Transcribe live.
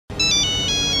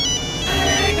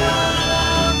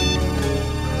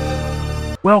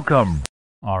Welcome.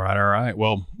 All right.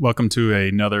 Well, welcome to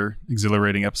another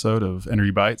exhilarating episode of Energy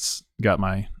Bites.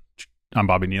 I'm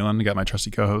Bobby Nealon. I got my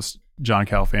trusty co-host John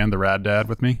Calfan, the Rad Dad,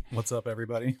 with me. What's up,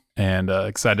 everybody? And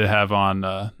excited to have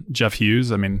on Jeff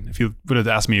Hughes. I mean, if you would have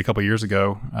asked me a couple years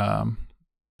ago,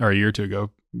 or a year or two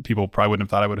ago, people probably wouldn't have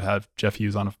thought I would have Jeff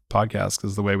Hughes on a podcast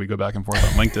because the way we go back and forth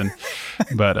on LinkedIn.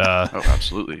 But oh,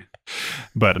 absolutely.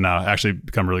 But no, actually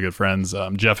become really good friends.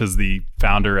 Jeff is the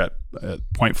founder at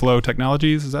PointFlow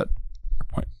Technologies. Is that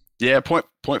Point? Yeah,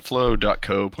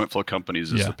 PointFlow.co. PointFlow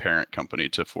Companies is the parent company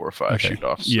to 4 or 5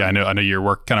 shoot-offs. Yeah, I know you're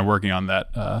working on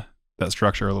that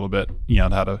structure a little bit.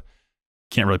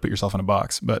 Can't really put yourself in a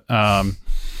box, but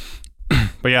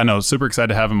yeah, no, super excited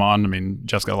to have him on. I mean,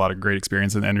 Jeff's got a lot of great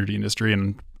experience in the energy industry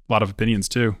and a lot of opinions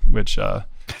too, which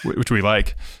we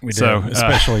like. We do,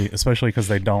 especially because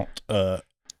they don't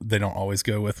always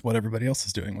go with what everybody else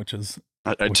is doing, which is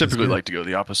I typically like to go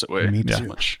the opposite way. Me too.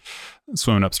 Much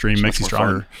swimming upstream makes you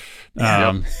stronger.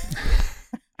 I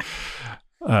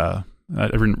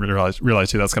didn't realize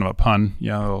too that's kind of a pun.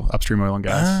 Upstream oil and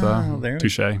gas.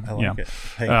 Touche. I like it.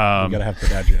 Hey, we gotta have the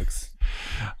dad jokes.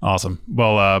 Awesome.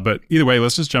 Well, but either way,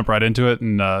 let's just jump right into it.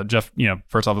 And Jeff,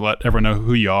 first off, let everyone know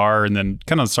who you are, and then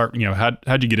kind of start.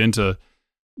 How'd you get into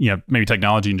maybe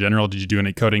technology in general? Did you do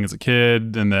any coding as a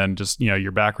kid? And then just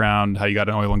your background, how you got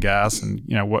in oil and gas, and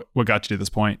what got you to this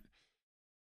point?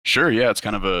 Sure. Yeah, it's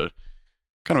kind of a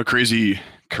crazy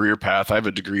career path. I have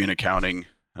a degree in accounting.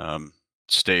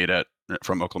 Stayed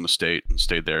from Oklahoma State and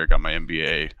stayed there. Got my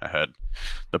MBA. I had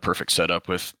the perfect setup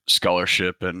with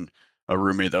scholarship and a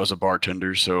roommate that was a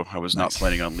bartender, so I was not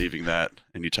planning on leaving that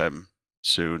anytime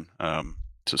soon.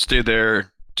 So stayed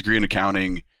there, degree in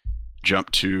accounting,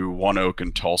 jumped to One Oak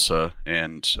in Tulsa,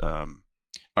 and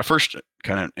my first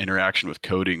kind of interaction with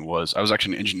coding was I was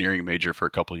actually an engineering major for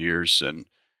a couple of years, and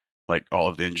like all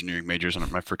of the engineering majors in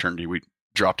my fraternity, we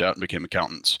dropped out and became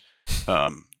accountants.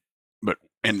 But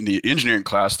in the engineering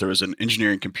class, there was an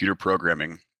engineering computer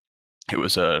programming. It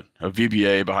was a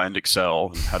VBA behind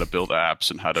Excel and how to build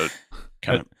apps and how to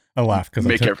kind of. I laugh because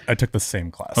I took the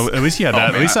same class. Oh, at least you had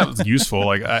that. At least that was useful.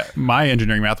 Like my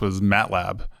engineering math was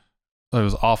MATLAB. It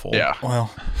was awful. Yeah.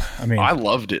 Well, I mean, I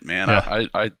loved it, man.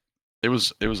 Yeah. It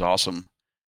was awesome.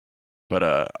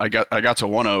 But I got to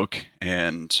One Oak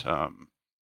and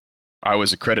I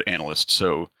was a credit analyst,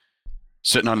 so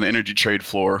sitting on the energy trade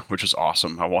floor, which was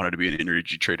awesome. I wanted to be an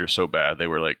energy trader so bad. They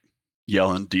were like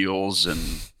yelling deals, and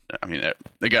I mean,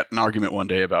 they got an argument one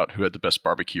day about who had the best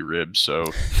barbecue ribs. So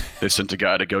they sent a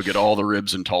guy to go get all the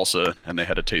ribs in Tulsa, and they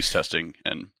had a taste testing,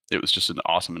 and it was just an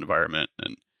awesome environment.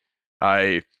 And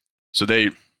so they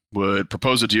would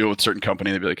propose a deal with a certain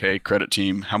company. They'd be like, "Hey, credit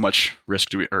team, how much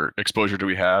exposure do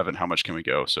we have, and how much can we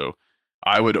go?" So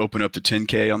I would open up the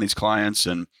 10K on these clients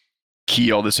and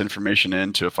key all this information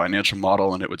into a financial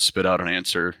model, and it would spit out an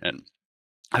answer. And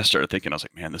I started thinking, I was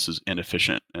like, man, this is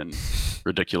inefficient and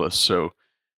ridiculous. So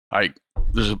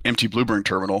there's an empty Blueburn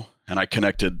terminal, and I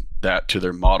connected that to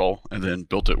their model and then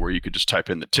built it where you could just type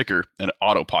in the ticker and it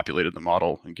auto-populated the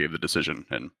model and gave the decision.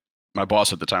 And my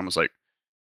boss at the time was like,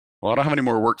 well, I don't have any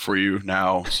more work for you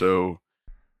now, so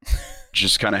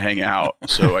just kind of hang out.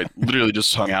 So I literally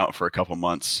just hung out for a couple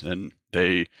months, and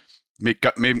they made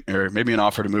me an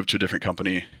offer to move to a different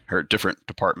company or a different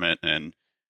department. And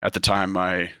at the time,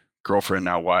 my girlfriend,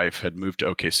 now wife, had moved to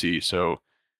OKC. So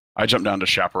I jumped down to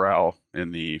Chaparral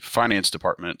in the finance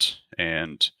department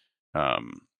and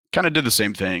kind of did the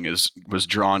same thing, was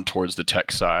drawn towards the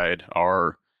tech side.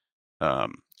 Our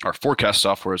forecast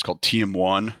software is called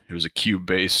TM1. It was a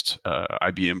cube-based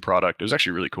IBM product. It was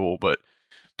actually really cool, but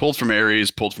pulled from Aries,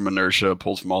 pulled from Inertia,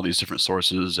 pulled from all these different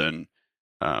sources, and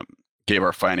gave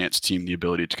our finance team the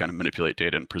ability to kind of manipulate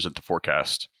data and present the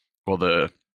forecast. Well,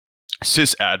 the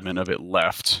sysadmin of it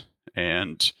left,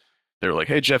 and they were like,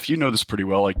 "Hey, Jeff, you know this pretty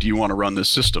well. Like, do you want to run this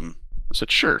system?" I said,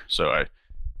 "Sure." So I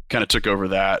kind of took over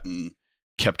that and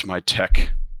kept my tech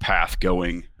path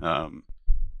going.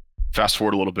 Fast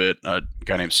forward a little bit, a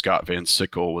guy named Scott Van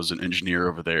Sickle was an engineer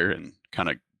over there and kind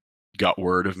of got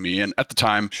word of me. And at the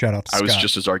time, shout out to I was Scott.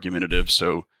 just as argumentative,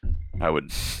 so I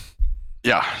would,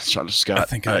 shout out to Scott.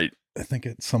 I think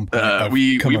at some point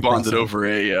we bonded over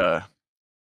a.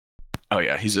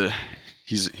 He's a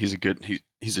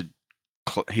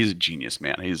genius,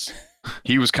 man.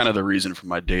 He was kind of the reason for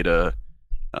my data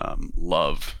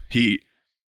love.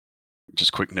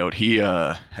 Just quick note, he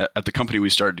at the company we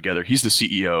started together, he's the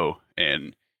CEO,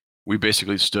 and we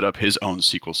basically stood up his own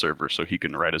SQL server so he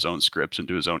can write his own scripts and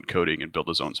do his own coding and build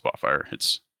his own Spotfire.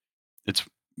 It's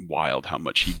wild how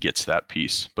much he gets that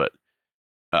piece. But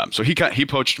so he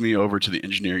poached me over to the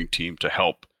engineering team to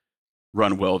help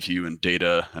run WellView and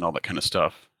data and all that kind of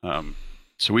stuff.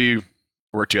 So we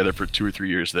worked together for 2 or 3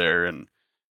 years there, and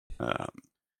um,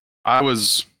 I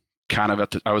was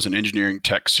I was an engineering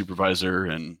tech supervisor,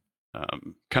 and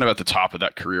kind of at the top of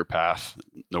that career path,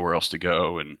 nowhere else to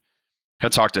go, and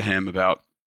had talked to him about.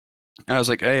 And I was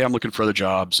like, "Hey, I'm looking for other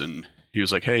jobs," and he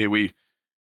was like, "Hey, we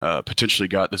potentially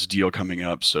got this deal coming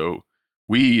up." So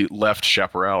we left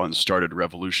Chaparral and started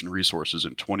Revolution Resources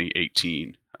in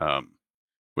 2018,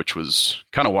 which was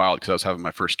kind of wild because I was having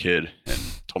my first kid and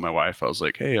told my wife, I was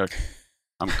like, "Hey,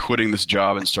 I'm quitting this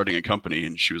job and starting a company,"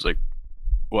 and she was like,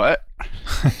 "What?"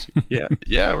 Yeah,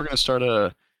 yeah, we're gonna start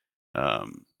an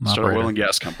oil and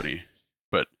gas company.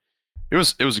 But it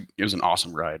was an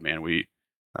awesome ride, man. We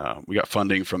got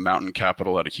funding from Mountain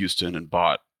Capital out of Houston and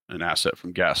bought an asset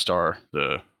from Gas Star,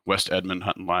 the West Edmond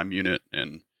Hunt and Lime unit,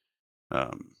 and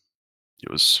um, it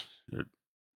was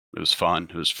fun.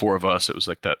 It was four of us. It was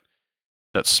like that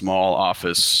small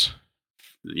office,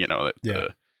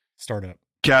 the Startup.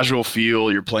 casual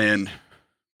feel. You're playing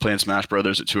Smash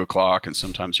Brothers at 2 o'clock, and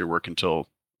sometimes you're working till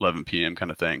 11 p.m. kind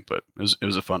of thing. But it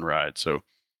was a fun ride. So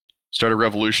started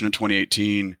Revolution in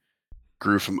 2018.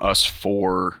 Grew from us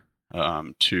four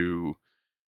to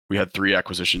we had 3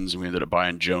 acquisitions, and we ended up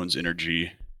buying Jones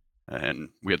Energy, and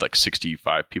we had like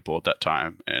 65 people at that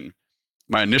time. And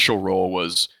my initial role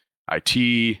was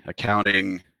IT,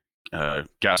 accounting,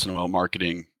 gas and oil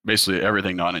marketing, basically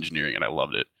everything non-engineering, and I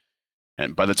loved it.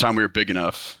 And by the time we were big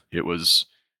enough,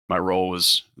 my role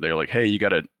was they're like, "Hey, you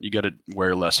gotta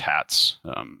wear less hats."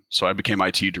 So I became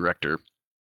IT director.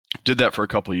 Did that for a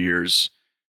couple of years,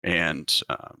 and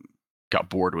got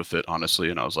bored with it,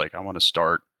 honestly. And I was like, I want to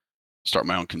start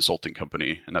my own consulting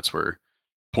company, and that's where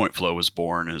PointFlow was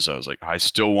born. Is I was like, I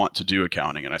still want to do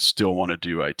accounting, and I still want to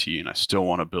do IT, and I still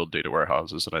want to build data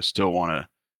warehouses, and I still want to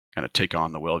kind of take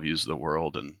on the WellViews of the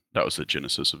world, and that was the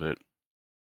genesis of it.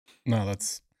 No,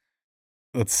 that's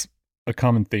a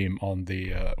common theme on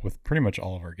the with pretty much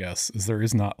all of our guests is there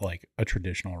is not like a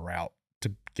traditional route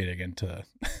to getting into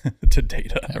to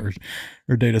data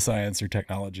or data science or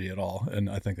technology at all, and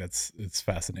I think it's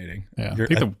fascinating. Yeah, I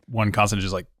think the one constant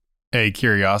is just like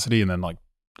curiosity, and then like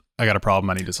I got a problem,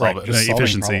 I need to solve it.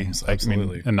 Efficiency, problems,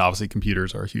 absolutely. And obviously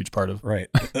computers are a huge part of. Right.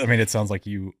 I mean, it sounds like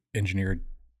you engineered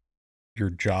your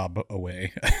job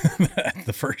away at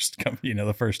the first company.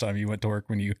 The first time you went to work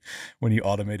when you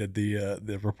automated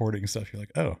the reporting stuff, you're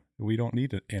like, oh, we don't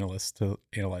need an analyst to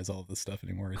analyze all of this stuff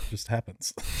anymore. It just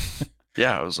happens.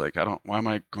 Yeah, I was like, why am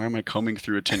I combing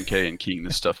through a 10K and keying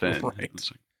this stuff in? Right. Like,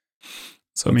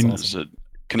 so I mean, it's a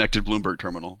connected Bloomberg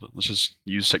terminal, but let's just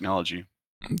use technology.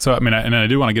 So I mean, and I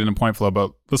do want to get into PointFlow,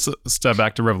 but let's step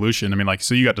back to Revolution. I mean, like,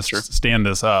 so you got to stand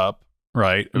this up,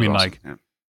 right? I mean, awesome. like, yeah.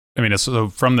 I mean, so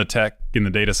from the tech in the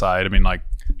data side, I mean, like,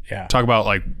 talk about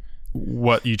like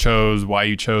what you chose, why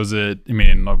you chose it. I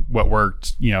mean, what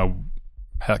worked,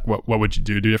 heck, what would you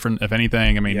do different, if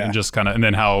anything? I mean, and just kind of, and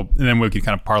then we could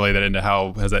kind of parlay that into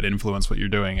how has that influenced what you're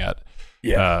doing at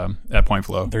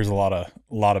PointFlow. There's a lot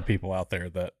of people out there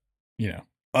that,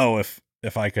 oh, if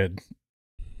I could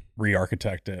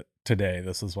re-architect it today,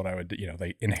 this is what I would do.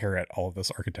 They inherit all of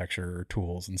this architecture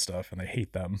tools and stuff, and they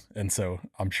hate them. And so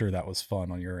I'm sure that was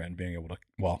fun on your end, being able to,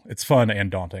 well, it's fun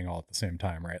and daunting all at the same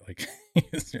time, right? Like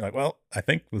you're like, well, I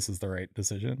think this is the right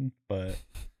decision, but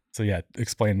so yeah,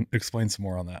 explain some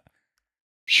more on that.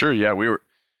 Sure. Yeah, we were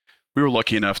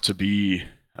lucky enough to be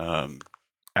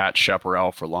at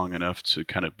Chaparral for long enough to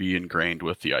kind of be ingrained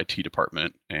with the IT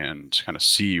department and kind of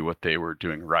see what they were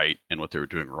doing right and what they were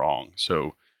doing wrong.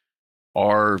 So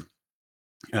our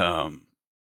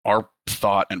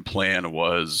thought and plan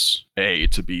was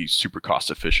to be super cost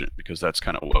efficient, because that's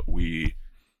kind of what we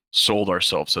sold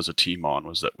ourselves as a team on,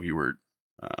 was that we were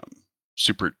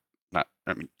super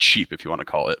cheap, if you want to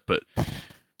call it. But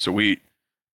so we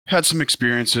had some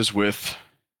experiences with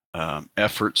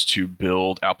efforts to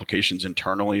build applications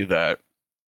internally that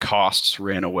costs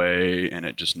ran away and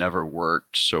it just never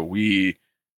worked. So we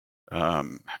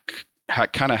kind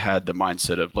of had the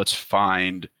mindset of, let's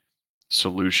find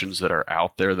solutions that are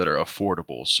out there that are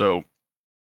affordable. So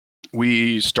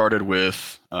we started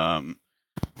with kind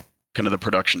of the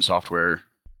production software,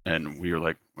 and we were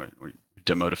like, we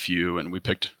demoed a few, and we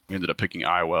ended up picking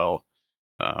iWell,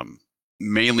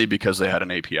 mainly because they had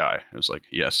an API. It was like,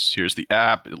 yes, here's the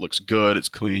app. It looks good. It's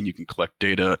clean. You can collect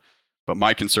data. But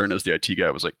my concern as the IT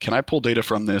guy was like, can I pull data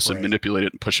from this and manipulate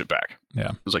it and push it back?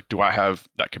 Yeah. It was like, do I have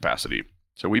that capacity?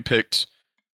 So we picked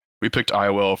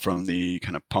iWell from the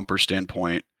kind of pumper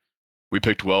standpoint. We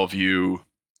picked WellView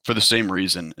for the same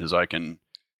reason, as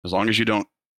long as you don't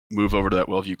move over to that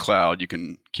WellView cloud, you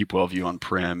can keep WellView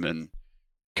on-prem and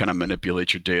kind of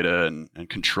manipulate your data and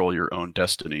control your own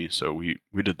destiny. So we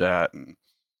did that, and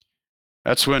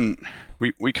that's when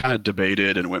we kind of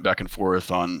debated and went back and forth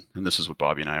on, and this is what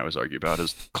Bobby and I always argue about,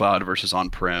 is cloud versus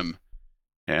on-prem.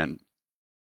 And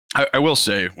I will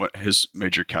say what his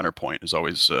major counterpoint is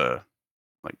always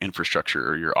like infrastructure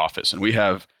or your office. And we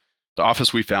have the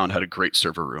office we found had a great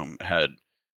server room, had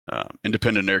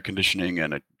independent air conditioning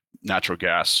and a natural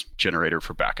gas generator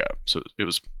for backup. So it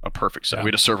was a perfect set. Yeah, We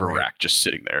had a server great. rack just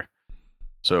sitting there.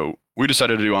 So we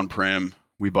decided to do on-prem.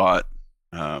 We bought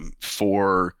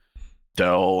 4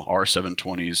 Dell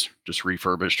R720s, just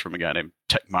refurbished from a guy named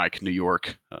Tech Mike, New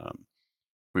York.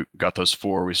 We got those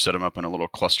 4. We set them up in a little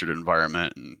clustered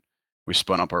environment, and we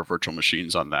spun up our virtual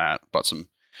machines on that. Bought some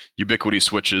Ubiquity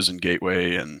switches and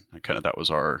gateway, and kind of that was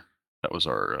our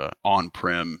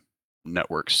on-prem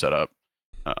network setup.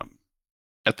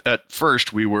 At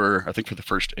first, we were, I think for the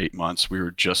first 8 months, we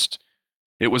were just,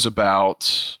 it was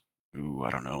about, I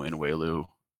don't know, in Welu,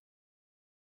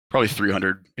 probably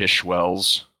 300-ish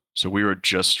wells. So we were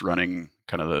just running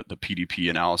kind of the PDP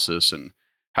analysis and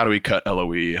how do we cut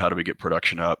LOE, how do we get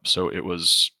production up. So it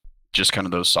was just kind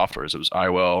of those softwares. It was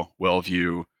iWell,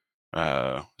 WellView,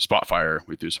 Spotfire.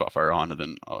 We threw Spotfire on, and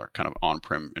then our kind of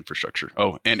on-prem infrastructure.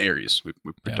 Oh, and Aries. We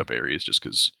picked up Aries just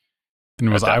because.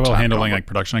 And was iWell handling like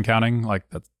production accounting? Like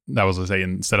that was, say,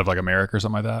 instead of like America or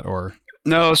something like that? Or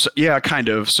no, so, yeah, kind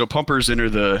of. So pumpers enter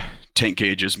the tank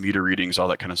gauges, meter readings, all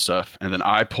that kind of stuff. And then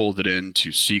I pulled it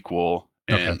into SQL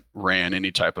and ran any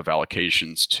type of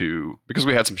allocations to, because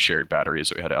we had some shared batteries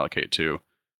that we had to allocate to.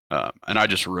 And I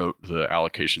just wrote the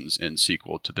allocations in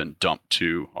SQL to then dump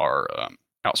to our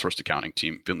outsourced accounting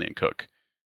team, Finley and Cook.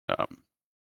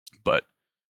 But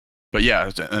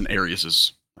yeah, and Aries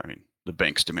is, I mean, the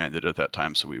banks demanded it at that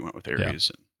time, so we went with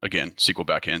Aries. And again, SQL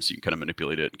backend, so you can kind of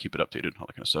manipulate it and keep it updated, all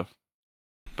that kind of stuff.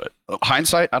 But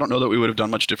hindsight, I don't know that we would have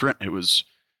done much different. It was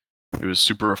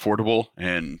super affordable,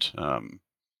 and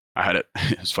I had it.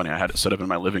 It's funny. I had it set up in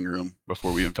my living room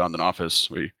before we even found an office.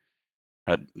 We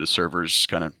had the servers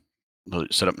kind of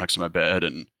set up next to my bed,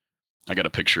 and I got a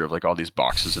picture of like all these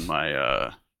boxes in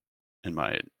my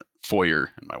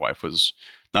foyer, and my wife was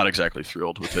not exactly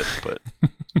thrilled with it, but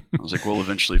I was like, we'll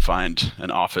eventually find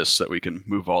an office that we can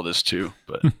move all this to.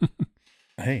 But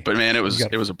hey, but man, it was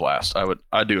a blast.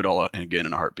 I'd do it all again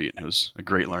in a heartbeat. It was a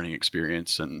great learning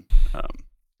experience and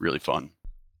really fun.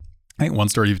 I think one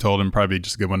story you've told, and probably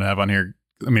just a good one to have on here.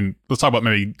 I mean, let's talk about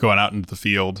maybe going out into the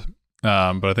field.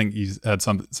 But I think you had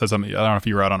said something. I don't know if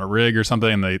you were out on a rig or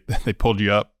something, and they pulled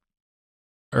you up.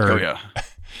 Oh yeah,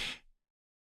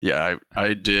 yeah.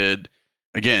 I did.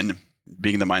 Again,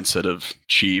 being the mindset of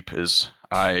cheap, is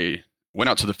I went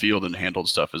out to the field and handled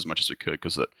stuff as much as we could,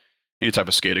 because any type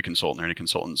of SCADA consultant or any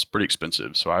consultant is pretty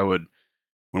expensive. So I would,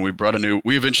 when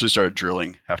we eventually started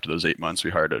drilling after those 8 months.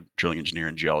 We hired a drilling engineer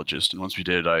and geologist, and once we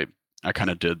did, I kind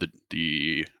of did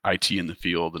the IT in the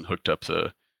field and hooked up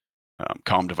the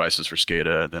comm devices for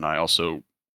SCADA. Then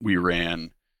we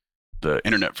ran the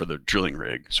internet for the drilling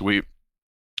rig. So we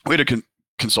had a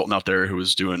consultant out there who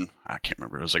was doing, I can't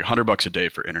remember, it was like $100 a day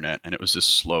for internet, and it was the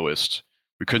slowest.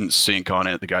 We couldn't sync on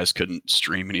it. The guys couldn't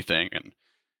stream anything, and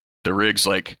the rig's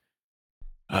like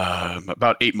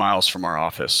about 8 miles from our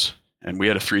office, and we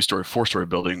had a 4-story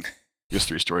building. It was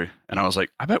 3-story, and I was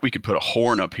like, I bet we could put a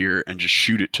horn up here and just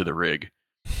shoot it to the rig.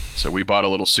 So we bought a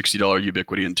little $60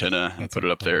 Ubiquity antenna and put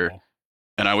it up there.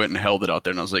 And I went and held it out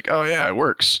there, and I was like, oh yeah, it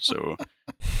works. So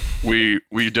we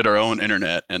did our own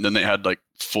internet, and then they had like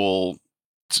full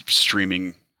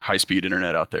streaming high-speed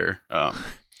internet out there.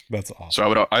 That's awesome.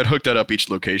 So I'd hook that up each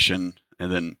location,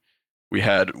 and then we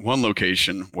had one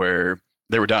location where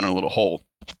they were down in a little hole,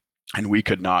 and we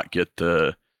could not get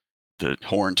the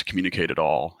horn to communicate at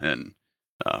all. And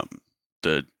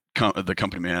the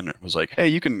company man was like, hey,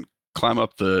 you can climb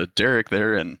up the derrick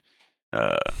there and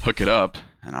hook it up.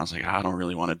 And I was like, I don't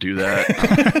really want to do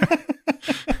that.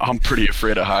 I'm pretty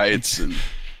afraid of heights. And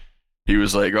he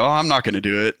was like, oh, I'm not going to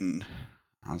do it. And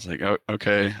I was like, oh,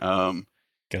 okay.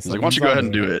 He's like, why don't you go ahead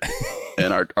and do it?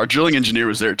 And our drilling engineer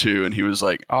was there too. And he was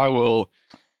like, I will.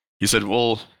 He said,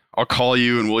 well, I'll call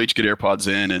you and we'll each get AirPods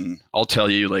in, and I'll tell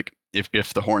you like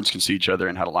if the horns can see each other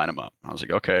and how to line them up. I was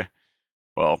like, okay.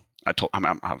 Well,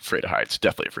 I'm afraid of heights,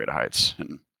 definitely afraid of heights.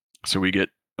 And so we get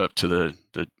up to the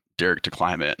derrick to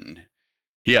climb it, and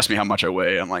he asked me how much I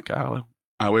weigh. I'm like, oh,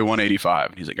 I weigh 185.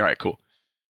 And he's like, all right, cool.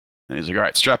 And he's like, all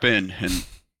right, strap in. And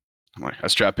I'm like, I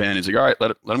strap in. He's like, all right,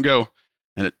 let him go.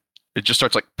 And it just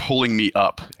starts like pulling me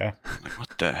up. Yeah. I'm like,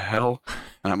 what the hell?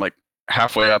 And I'm like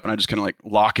halfway up, and I just kind of like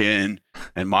lock in,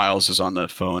 and Miles is on the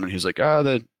phone, and he's like,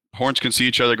 the horns can see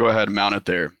each other. Go ahead and mount it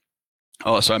there.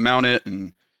 Oh, so I mount it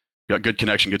and got good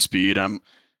connection, good speed.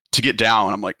 To get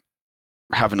down, I'm like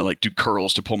having to like do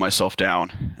curls to pull myself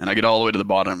down. And I get all the way to the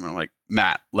bottom, and I'm like,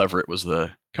 Matt Leverett was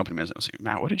the company manager. I was like,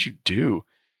 Matt, what did you do?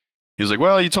 He was like,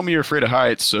 well, you told me you're afraid of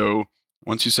heights, so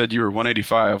once you said you were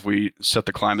 185, we set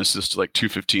the climb assist to like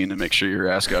 215 to make sure your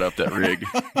ass got up that rig.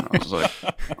 I was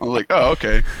like, oh,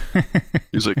 okay.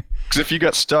 He's like, because if you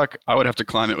got stuck, I would have to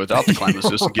climb it without the climb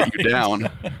assist and get you down.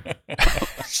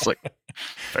 It's like,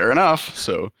 fair enough.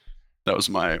 So that was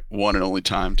my one and only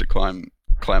time to climb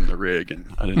the rig, and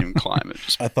I didn't even climb it.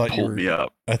 Just pulled me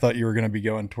up. I thought you were going to be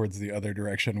going towards the other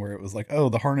direction where it was like, oh,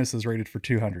 the harness is rated for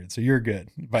 200, so you're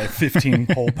good by 15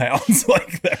 whole pounds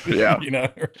like that. Yeah, you know.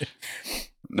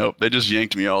 Nope, they just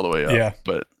yanked me all the way up. Yeah,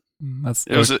 but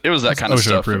it was that kind of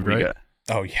stuff approved, right?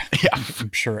 Oh yeah, yeah.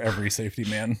 I'm sure every safety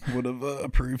man would have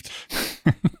approved.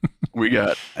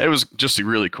 It was just a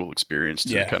really cool experience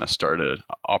to Yeah. kind of start an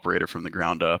operator from the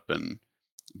ground up and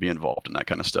be involved in that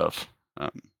kind of stuff.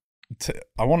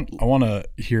 I want to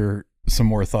hear some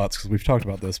more thoughts, because we've talked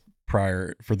about this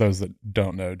prior. For those that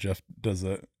don't know, Jeff does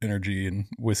a energy and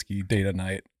whiskey data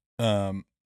night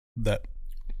that,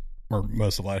 or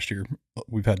most of last year,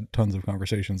 we've had tons of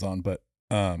conversations on. But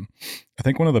I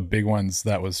think one of the big ones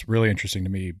that was really interesting to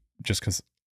me, just because,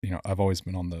 you know, I've always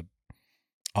been on the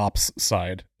ops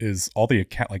side, is all the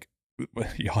account, like,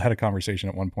 y'all had a conversation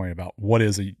at one point about what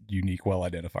is a unique well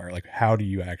identifier. Like, how do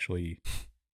you actually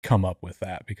come up with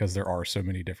that? Because there are so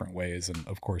many different ways. And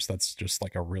of course, that's just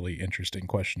like a really interesting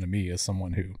question to me as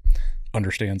someone who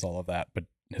understands all of that, but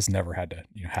has never had to,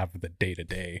 you know, have the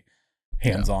day-to-day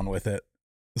hands-on with it.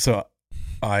 So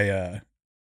I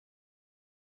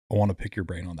want to pick your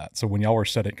brain on that. So when y'all were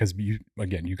setting, because you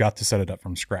got to set it up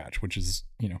from scratch, which is,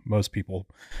 you know, most people,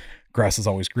 grass is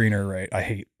always greener, right? I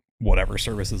hate whatever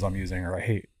services I'm using, or I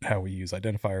hate how we use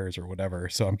identifiers or whatever.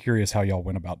 So I'm curious how y'all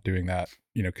went about doing that,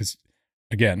 you know, because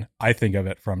again, I think of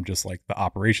it from just like the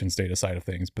operations data side of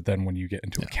things, but then when you get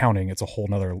into accounting, it's a whole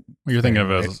nother. Well, you're thinking of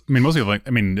it as, I mean, most people, like,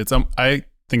 I mean, it's, I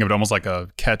think of it almost like a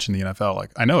catch in the NFL.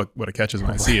 Like, I know what a catch is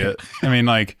when I see it. I mean,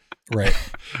 like, right.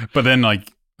 But then,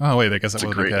 like, oh wait, I guess that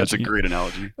was a catch. That's a great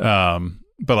analogy.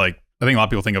 But like, I think a lot of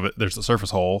people think of it, there's a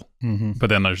surface hole, Mm-hmm. but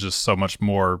then there's just so much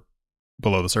more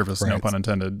below the surface, no pun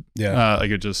intended. Yeah. Like,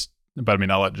 it just, but I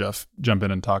mean, I'll let Jeff jump in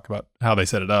and talk about how they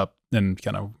set it up and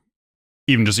kind of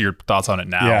even just your thoughts on it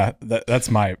now. Yeah,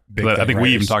 that's my big thing, I think right?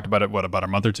 we even talked about it, about a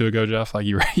month or two ago, Jeff? Like,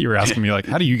 you were asking me, like,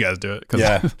 how do you guys do it?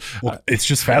 Yeah. Well, it's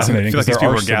just fascinating. I feel like these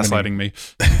people are so gaslighting me.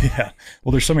 Yeah.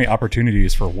 Well, there's so many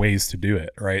opportunities for ways to do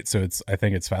it, right? So I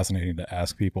think it's fascinating to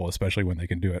ask people, especially when they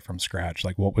can do it from scratch.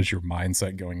 Like, what was your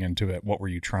mindset going into it? What were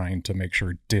you trying to make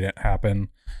sure didn't happen?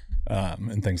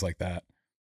 And things like that.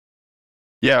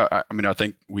 Yeah, I mean, I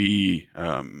think we,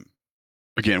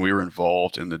 again, we were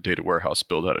involved in the data warehouse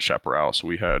build out at Chaparral, so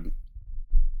we had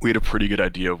a pretty good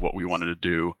idea of what we wanted to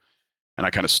do, and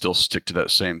I kind of still stick to that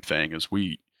same thing. As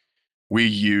we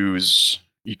use,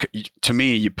 to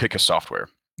me, you pick a software.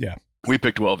 Yeah, we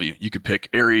picked WellView. You could pick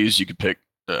Aries, you could pick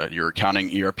your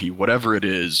accounting ERP, whatever it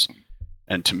is,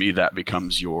 and to me, that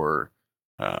becomes your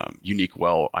unique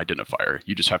well identifier.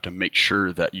 You just have to make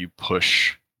sure that you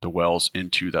push the wells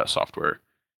into that software.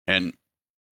 And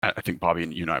I think Bobby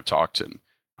and you and I have talked, and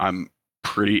I'm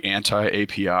pretty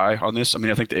anti-API on this. I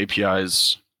mean, I think the API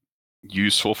is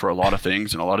useful for a lot of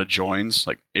things and a lot of joins,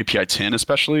 like API 10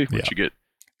 especially, which you get.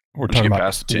 We're talking about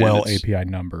past the 10, well API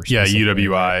numbers. Yeah,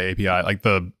 UWI API, like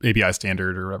the API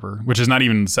standard or whatever, which is not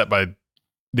even set by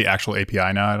the actual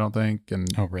API now, I don't think. And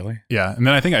oh, really? Yeah. And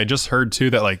then I think I just heard too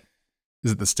that, like,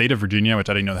 is it the state of Virginia, which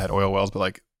I didn't know they had oil wells, but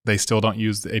like they still don't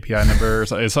use the API number. Or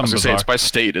something. It's something bizarre. It's by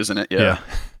state, isn't it? Yeah.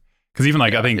 Because even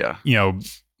like, I think, you know,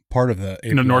 part of the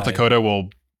API, North Dakota will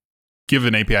give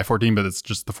an API 14, but it's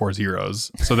just the 4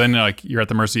 zeros. So then, like, you're at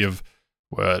the mercy of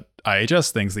what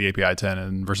IHS thinks the API 10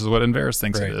 and versus what Inveris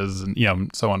thinks it is,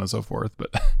 and so on and so forth.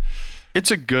 But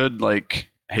it's a good, like,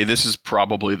 hey, this is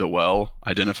probably the well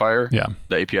identifier. Yeah.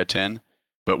 The API 10.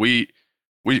 But we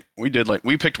did, like,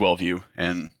 we picked WellView,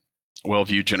 and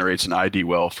WellView generates an ID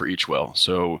well for each well.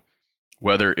 So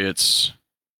whether it's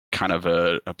kind of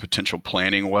a potential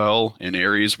planning well in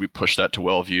Aries, we push that to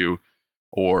WellView,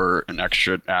 or an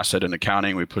extra asset in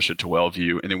accounting, we push it to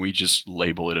WellView, and then we just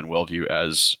label it in WellView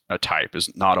as a type, as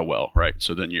not a well, right?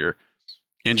 So then your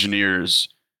engineers,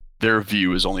 their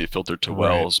view is only filtered to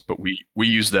wells, but we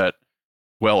use that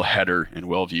well header in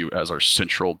WellView as our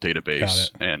central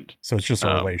database. And so it's just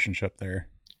a relationship there.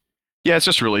 Yeah, it's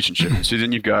just a relationship. So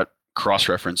then you've got cross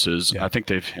references. I think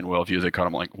they've, in WellView, they call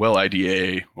them like well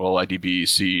IDA, well IDB,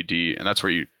 C, D, and that's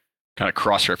where you kind of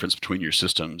cross reference between your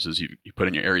systems. Is you put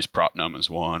in your Aries prop num as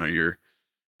one, or your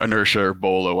inertia or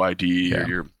Bolo ID,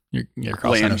 or your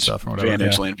cross center stuff or whatever.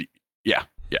 Vantage land. Yeah.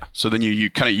 Yeah. So then you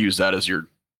kind of use that as your,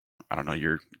 I don't know,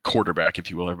 your quarterback, if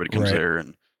you will. Everybody comes Right. there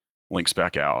and links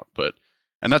back out.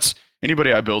 And that's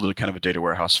anybody I build a kind of a data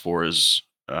warehouse for is,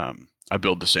 I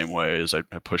build the same way as I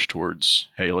push towards,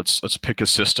 hey, let's pick a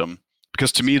system,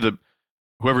 because to me,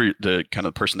 whoever the kind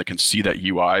of person that can see that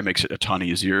UI makes it a ton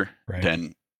easier Right.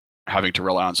 than having to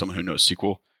rely on someone who knows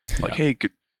SQL. Like, Yeah. hey, can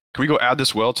we go add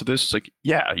this well to this? It's like,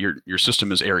 yeah, your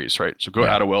system is Aries, right? So go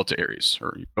Yeah. add a well to Aries,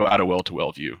 or go add a well to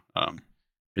WellView.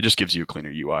 It just gives you a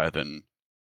cleaner UI than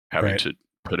having Right. to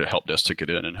put a help desk ticket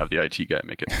in and have the IT guy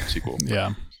make it SQL.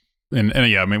 Yeah. And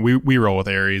yeah, I mean, we roll with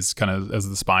Aries kind of as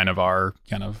the spine of our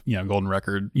kind of, golden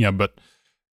record, but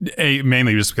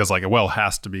mainly just because like a well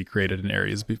has to be created in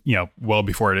Aries, well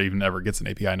before it even ever gets an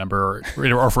API number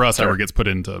or for us Sure. ever gets put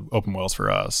into open wells for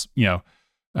us,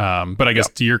 but I guess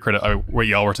to your credit, what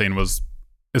y'all were saying was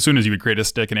as soon as you would create a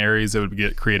stick in Aries, it would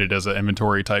get created as an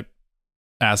inventory type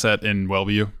asset in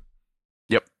WellView.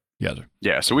 Yep.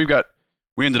 Yeah. So we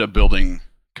ended up building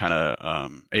kind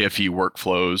of AFE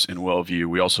workflows in WellView.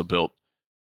 We also built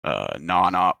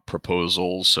non-op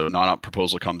proposals. So non-op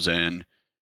proposal comes in,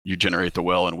 you generate the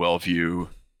well in WellView,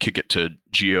 kick it to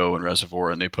Geo and Reservoir,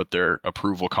 and they put their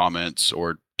approval comments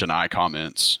or deny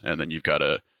comments, and then you've got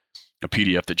a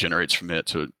PDF that generates from it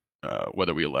to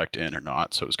whether we elect in or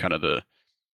not. So it's kind of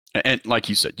and like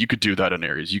you said, you could do that in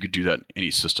Aries. You could do that in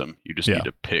any system. You just need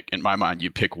to pick, in my mind, you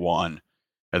pick one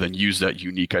and then use that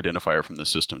unique identifier from the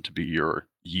system to be your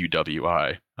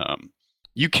UWI.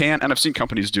 You can, and I've seen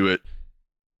companies do it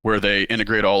where they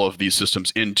integrate all of these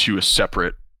systems into a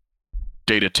separate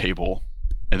data table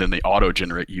and then they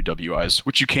auto-generate UWIs,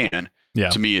 which you can. Yeah.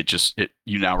 To me,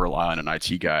 you now rely on an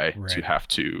IT guy Right. to have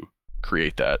to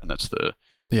create that, and that's the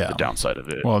downside of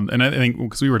it. Well, and I think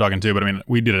because we were talking too, but I mean,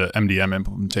 we did an MDM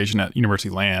implementation at University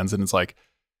Lands, and it's like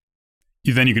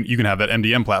then you can have that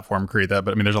MDM platform create that,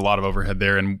 but I mean, there's a lot of overhead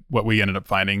there. And what we ended up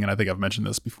finding, and I think I've mentioned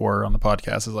this before on the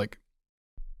podcast, is like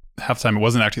half the time it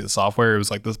wasn't actually the software. It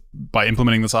was like this, by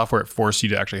implementing the software, it forced you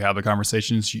to actually have the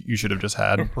conversations you should have just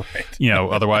had. Right.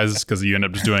 Otherwise, because you end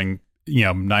up just doing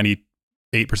 98%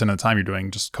 of the time you're doing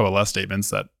just coalesce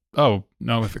statements that, oh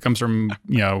no, if it comes from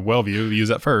WellView, use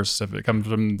that first. If it comes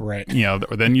from Right.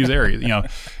 Then use Aries.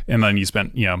 And then you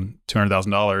spent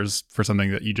 $200,000 for something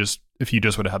that if you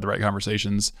just would have had the right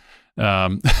conversations,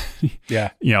 Yeah.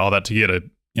 all that to get a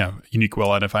unique well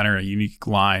identifier and a unique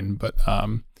line. But I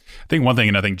think one thing,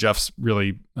 and I think Jeff's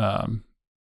really the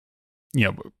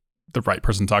right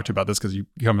person to talk to about this because you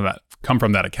come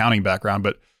from that accounting background.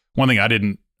 But one thing I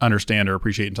didn't understand or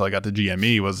appreciate until I got to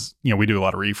GME was, we do a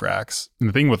lot of refracts. And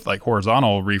the thing with like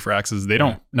horizontal refracts is they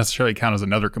don't necessarily count as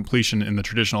another completion in the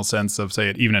traditional sense of,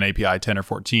 say, even an API 10 or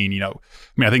 14.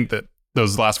 I think that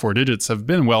those last four digits have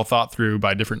been well thought through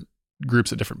by different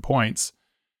groups at different points.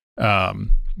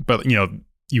 But,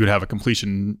 you would have a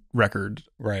completion record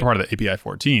part of the API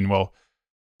 14. Well,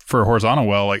 for a horizontal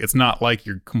well, like it's not like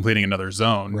you're completing another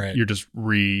zone. Right. You're just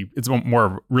it's more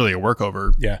of really a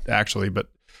workover, actually. But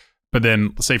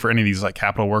then say for any of these like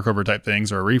capital workover type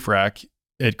things or a refrac,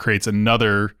 it creates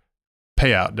another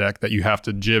payout deck that you have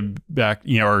to jib back,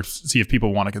 or see if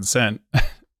people want to consent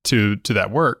to that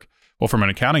work. Well, from an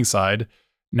accounting side,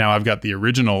 now I've got the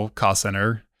original cost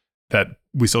center that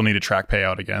we still need to track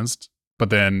payout against. But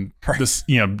then this,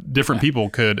 different people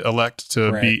could elect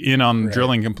to be in on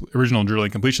drilling, original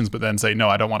drilling completions, but then say, no,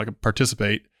 I don't want to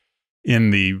participate in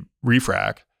the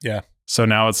refrac. Yeah. So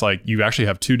now it's like you actually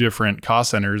have two different cost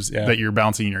centers that you're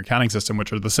balancing in your accounting system,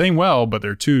 which are the same well, but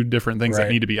they're two different things that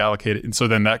need to be allocated. And so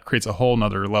then that creates a whole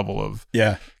nother level of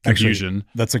confusion.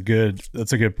 Actually,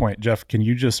 that's a good point. Jeff, can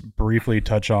you just briefly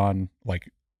touch on like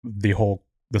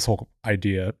this whole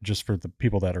idea, just for the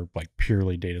people that are like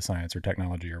purely data science or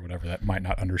technology or whatever that might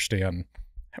not understand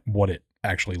what it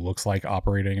actually looks like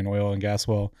operating an oil and gas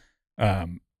well,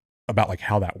 about like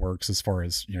how that works as far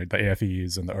as the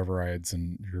AFEs and the overrides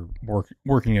and your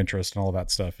working interest and all of that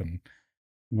stuff, and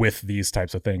with these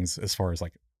types of things as far as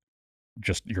like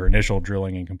just your initial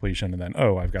drilling and completion, and then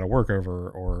I've got a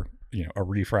workover or a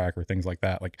refrac or things like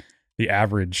that. Like the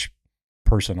average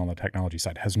person on the technology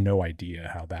side has no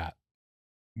idea how that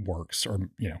works, or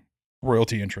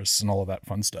royalty interests and all of that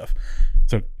fun stuff.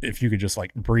 So if you could just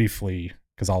like briefly,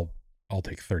 because I'll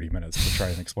take 30 minutes to try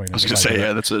and explain it. I was gonna say,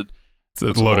 that's a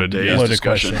loaded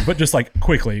question, but just like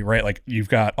quickly, right? Like you've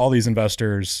got all these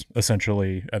investors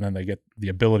essentially, and then they get the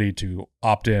ability to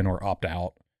opt in or opt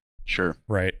out. Sure.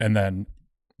 Right. And then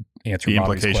answer the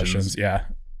Bobby's implications. questions.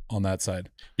 On that side.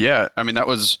 Yeah. I mean, that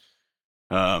was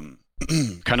kind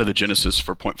of the genesis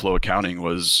for PointFlow accounting.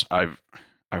 Was I've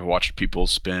watched people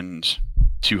spend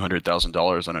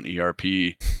 $200,000 on an ERP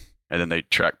and then they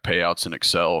track payouts in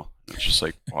Excel. It's just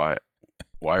like, why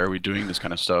are we doing this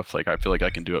kind of stuff? Like, I feel like I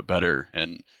can do it better.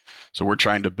 And so we're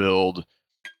trying to build,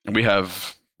 and we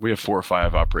have 4 or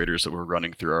 5 operators that we're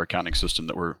running through our accounting system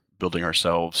that we're building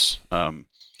ourselves.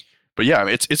 But yeah,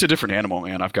 it's a different animal,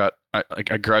 man.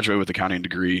 I graduated with accounting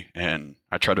degree, and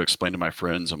I try to explain to my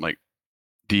friends, I'm like,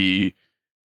 the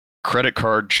credit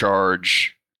card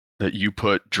charge that you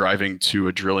put driving to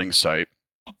a drilling site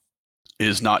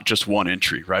is not just one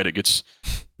entry, right? It gets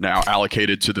now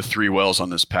allocated to the 3 wells on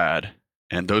this pad,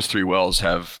 and those 3 wells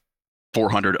have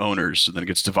 400 owners, and then it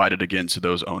gets divided again to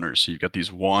those owners. So you've got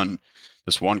this one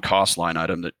cost line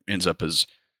item that ends up as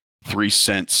 3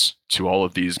 cents to all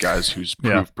of these guys who's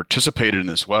participated in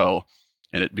this well,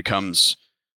 and it becomes,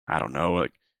 I don't know,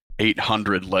 like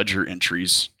 800 ledger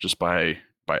entries just by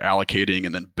allocating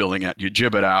and then billing it. You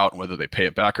jib it out, whether they pay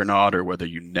it back or not, or whether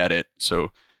you net it.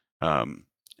 So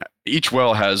each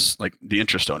well has like the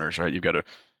interest owners, right? You've got to,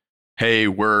 hey,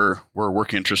 we're a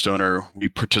working interest owner. We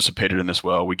participated in this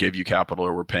well. We gave you capital,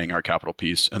 or we're paying our capital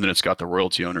piece. And then it's got the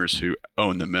royalty owners who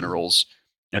own the minerals,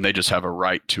 and they just have a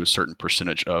right to a certain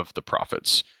percentage of the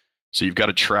profits. So you've got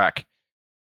to track,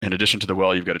 in addition to the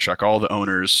well, you've got to track all the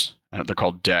owners. They're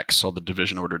called decks, all the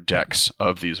division order decks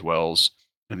of these wells.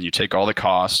 And then you take all the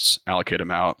costs, allocate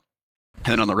them out. And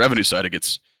then on the revenue side, it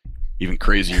gets even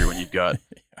crazier when you've got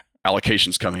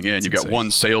allocations coming in. You've got one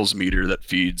sales meter that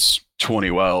feeds 20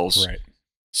 wells. Right.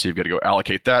 So you've got to go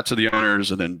allocate that to the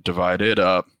owners and then divide it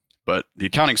up. But the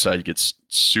accounting side gets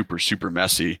super, super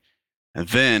messy. And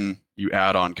then you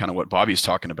add on kind of what Bobby's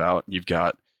talking about. You've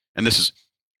got, and this is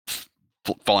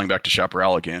falling back to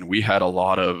Chaparral again, we had a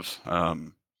lot of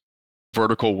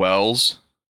vertical wells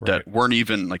that weren't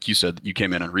even, like you said, you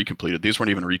came in and recompleted. These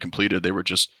weren't even recompleted. They were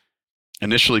just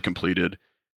initially completed.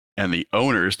 And the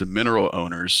owners, the mineral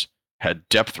owners, had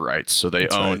depth rights. So they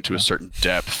owned to a certain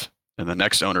depth, and the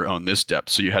next owner owned this depth.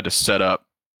 So you had to set up,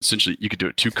 essentially, you could do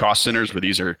it 2 cost centers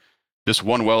where this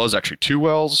one well is actually 2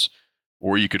 wells,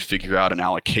 or you could figure out an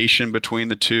allocation between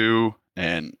the 2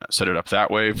 and set it up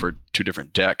that way for 2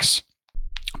 different decks.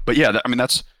 But yeah,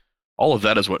 that's all of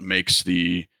that is what makes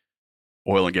the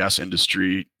oil and gas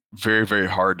industry very, very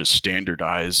hard to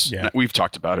standardize. Yeah. We've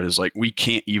talked about it, is like we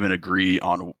can't even agree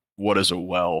on what is a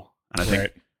well. And I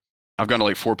think I've gone to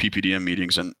like 4 PPDM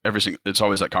meetings, and it's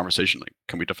always that conversation, like,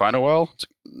 can we define a well? It's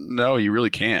like, no, you really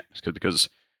can't, because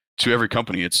to every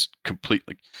company it's complete.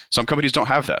 Like, some companies don't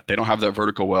have that. They don't have that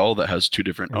vertical well that has 2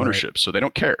 different ownerships, so they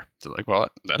don't care. They're like, well,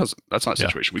 that's not a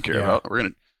situation we care about.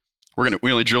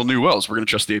 We only drill new wells. We're gonna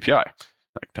trust the API.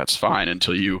 Like, that's fine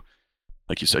until you,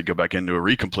 like you said, go back into a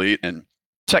recomplete. And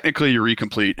technically your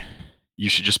recomplete, you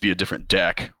should just be a different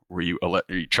deck where you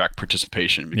track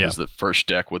participation, because the first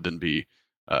deck would then be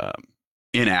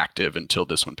inactive until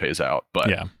this one pays out.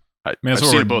 But I've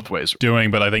seen it both ways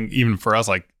doing. But I think even for us,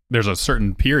 like, there's a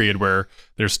certain period where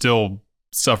there's still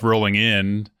stuff rolling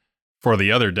in for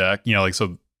the other deck, like,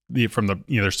 so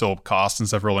there's still costs and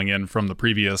stuff rolling in from the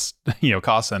previous,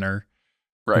 cost center.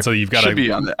 Right. And so you've got to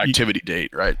be on the activity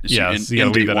date, right? So you got to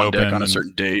leave that open deck on a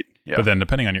certain date. Yeah. But then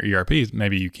depending on your ERP,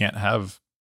 maybe you can't have,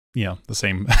 the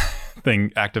same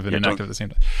thing active and inactive at the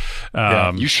same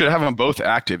time. You should have them both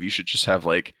active. You should just have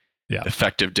like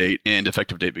effective date and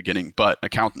effective date beginning. But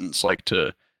accountants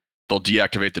they'll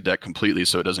deactivate the deck completely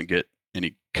so it doesn't get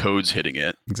any codes hitting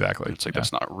it. Exactly. It's like,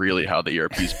 that's not really how the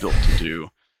ERP is built to do.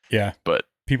 Yeah. But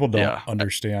people don't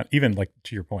understand, even like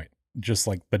to your point, just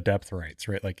like the depth rights,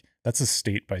 right? Like, that's a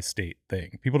state by state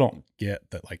thing. People don't get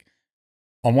that. Like,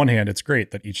 on one hand, it's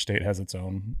great that each state has its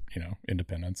own,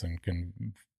 independence and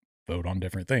can vote on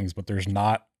different things, but there's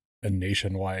not a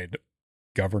nationwide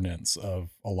governance of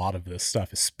a lot of this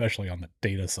stuff, especially on the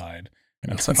data side.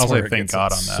 And that's I'll say where thank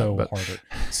God on that.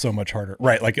 So much harder.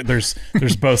 Right. Like, there's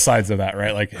both sides of that,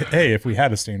 right? Like, hey, if we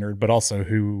had a standard, but also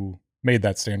who made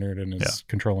that standard and is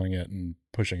controlling it and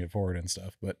pushing it forward and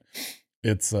stuff. But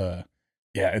it's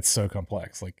it's so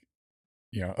complex. Like,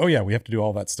 we have to do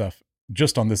all that stuff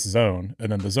just on this zone,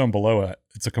 and then the zone below it,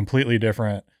 it's a completely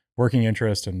different working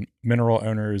interest and mineral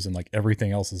owners, and like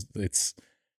everything else but it's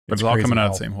all coming out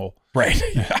of the same hole. Right.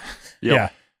 Yeah.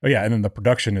 Oh yeah. And then the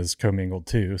production is commingled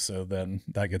too. So then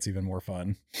that gets even more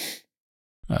fun.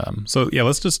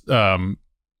 Let's just,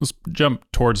 let's jump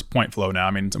towards PointFlow now.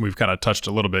 I mean, we've kind of touched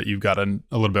a little bit. You've got a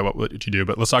little bit what you do,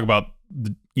 but let's talk about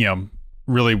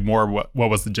really more what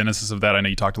was the genesis of that. I know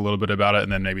you talked a little bit about it,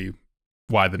 and then maybe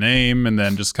why the name, and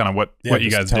then just kind of what you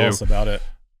guys tell do. Us about it.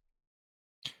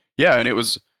 Yeah, and it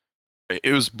was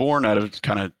born out of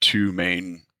kind of 2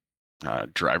 main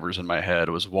drivers in my head.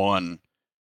 It was one,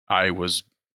 I was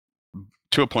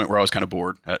to a point where I was kind of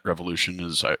bored at Revolution,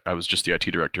 as I was just the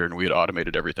IT director and we had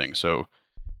automated everything. So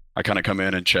I kind of come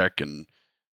in and check, and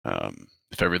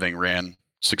if everything ran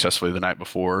successfully the night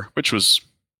before, which was,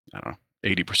 I don't know,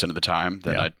 80% of the time,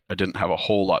 then I didn't have a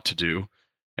whole lot to do.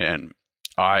 And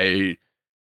I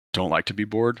don't like to be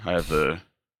bored. I have the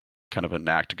kind of a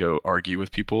knack to go argue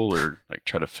with people or like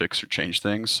try to fix or change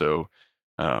things. So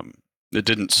um, it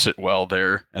didn't sit well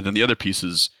there. And then the other piece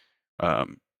is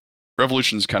um,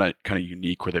 Revolution's kind of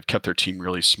unique, where they've kept their team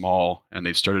really small and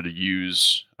they've started to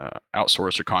use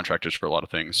outsource or contractors for a lot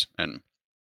of things. And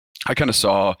I kind of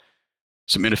saw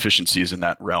some inefficiencies in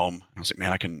that realm. I was like,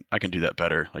 man, I can do that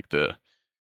better. Like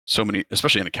so many,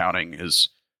 especially in accounting, is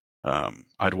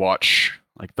I'd watch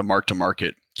like the mark to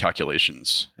market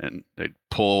calculations, and they'd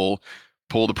pull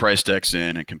the price decks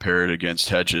in and compare it against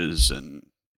hedges and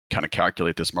kind of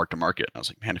calculate this mark to market. I was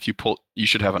like, man, you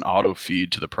should have an auto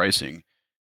feed to the pricing.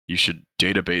 You should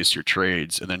database your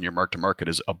trades, and then your mark to market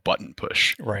is a button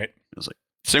push. Right. It was like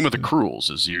same with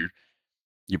accruals, is you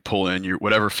pull in your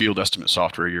whatever field estimate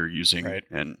software you're using, right,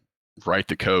 and write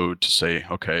the code to say,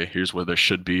 okay, here's where they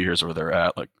should be, here's where they're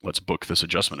at. Like, let's book this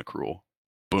adjustment accrual.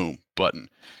 Boom, button.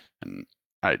 And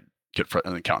I get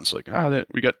and the accountant's like,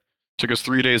 took us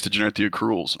 3 days to generate the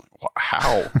accruals. I'm like,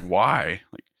 how? Why?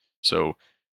 Like, so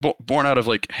born out of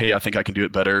like, hey, I think I can do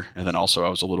it better. And then also I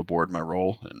was a little bored in my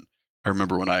role. And I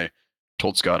remember when I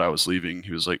told Scott I was leaving,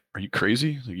 he was like, are you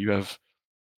crazy? Like, you have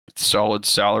solid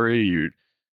salary. You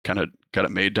kind of got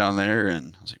it made down there.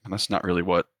 And I was like, that's not really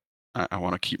what I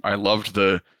want to keep. I loved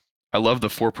the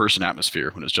 4-person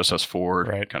atmosphere when it's just us four,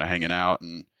 right, kind of hanging out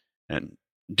and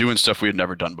doing stuff we had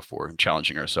never done before and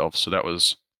challenging ourselves. So I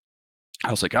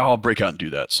was like, oh, I'll break out and do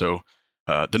that. So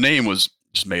the name was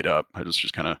just made up. I was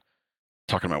just kind of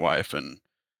talking to my wife and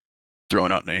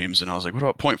throwing out names. And I was like, what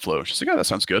about PointFlow? She's like, oh, that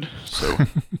sounds good. So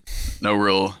no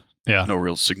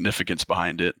real significance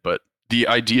behind it. But the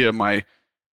idea, my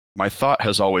thought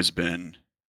has always been,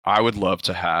 I would love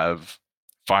to have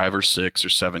 5 or 6 or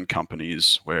 7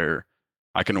 companies where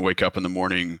I can wake up in the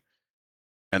morning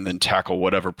and then tackle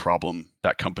whatever problem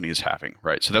that company is having,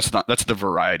 right? So that's the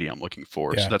variety I'm looking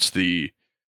for. Yeah. So that's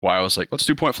why I was like, let's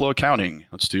do PointFlow accounting.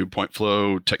 Let's do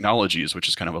PointFlow technologies, which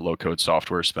is kind of a low code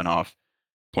software spinoff,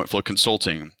 PointFlow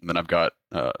consulting. And then I've got,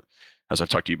 as I've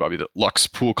talked to you, Bobby, the Lux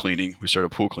pool cleaning. We started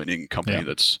a pool cleaning company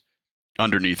that's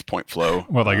underneath PointFlow.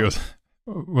 Well, like it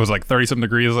was like 30-something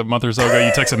degrees a month or so ago.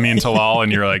 You texted me and Talal,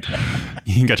 and you're like,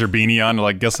 you got your beanie on.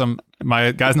 Like,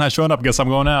 my guy's not showing up. Guess I'm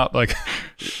going out. Like,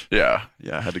 yeah.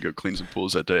 I had to go clean some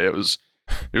pools that day. It was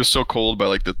so cold. By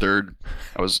like the third,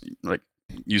 I was like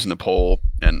using the pole,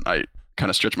 and I kind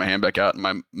of stretched my hand back out, and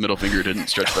my middle finger didn't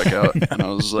stretch back out, and I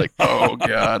was like, oh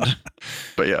god.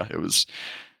 But yeah, it was.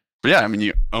 But yeah, I mean,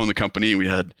 you own the company. We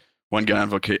had one guy on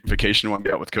vacation, one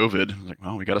guy out with COVID. I was like,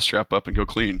 well, we got to strap up and go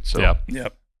clean. So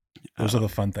yep. Those are the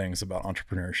fun things about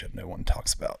entrepreneurship no one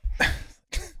talks about.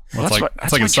 Well,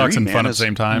 it's like it sucks and fun at the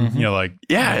same time. Mm-hmm. You know, like,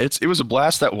 yeah, it was a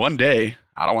blast that one day.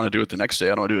 I don't want to do it the next day. I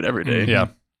don't want to do it every day. Yeah.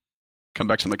 Come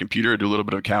back to my computer, do a little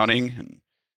bit of accounting, and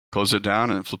close it down,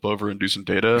 and flip over and do some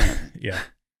data. Yeah.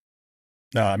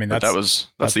 No, I mean that's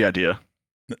the idea.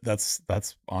 That's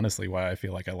honestly why I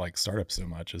feel like I like startups so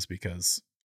much, is because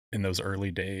in those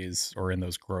early days or in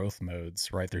those growth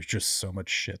modes, right, there's just so much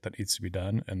shit that needs to be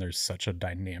done, and there's such a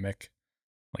dynamic,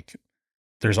 like,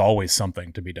 there's always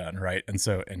something to be done, right?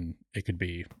 And it could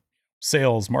be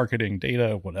sales, marketing,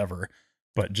 data, whatever,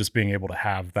 but just being able to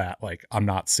have that, like, I'm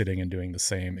not sitting and doing the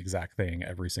same exact thing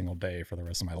every single day for the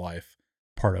rest of my life.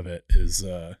 Part of it is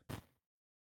one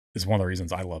of the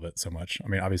reasons I love it so much. I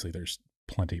mean, obviously there's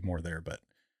plenty more there, but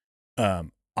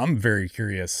I'm very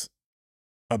curious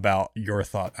about your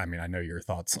thought. I mean, I know your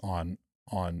thoughts on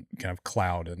kind of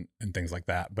cloud and things like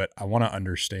that, but I want to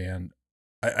understand.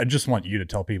 I just want you to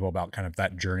tell people about kind of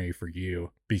that journey for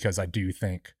you, because I do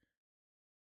think,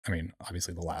 I mean,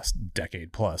 obviously the last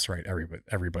decade plus, right?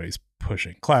 Everybody's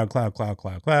pushing cloud.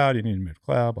 You need to move to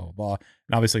cloud, blah, blah, blah.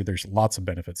 And obviously there's lots of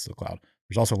benefits to the cloud.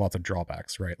 There's also lots of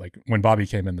drawbacks, right? Like when Bobby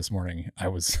came in this morning, I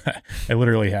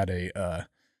literally had a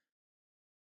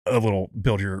little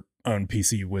build your own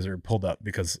PC wizard pulled up,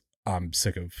 because I'm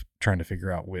sick of trying to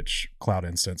figure out which cloud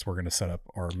instance we're going to set up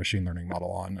our machine learning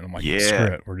model on. And I'm like, screw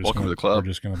it. We're just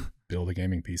going to build a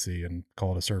gaming PC and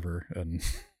call it a server, and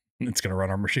it's going to run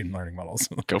our machine learning models.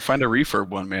 Go find a refurb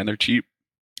one, man. They're cheap.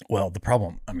 Well, the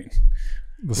problem, I mean,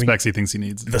 the specs he thinks he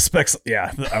needs. The specs,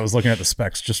 yeah. I was looking at the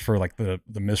specs just for like the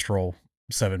Mistral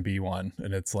 7B one,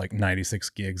 and it's like 96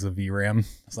 gigs of VRAM.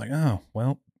 It's like, oh,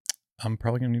 well, I'm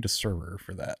probably going to need a server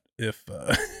for that. If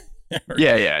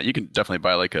yeah, you can definitely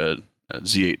buy like a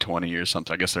Z820 or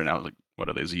something. I guess they're now like, what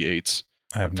are they, Z8s?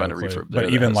 I have no find a clue. refurb there But that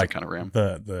even has like that kind of RAM.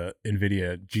 the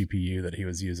NVIDIA GPU that he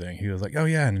was using, he was like, oh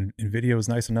yeah, and NVIDIA was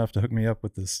nice enough to hook me up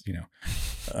with this,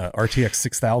 RTX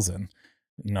 6000.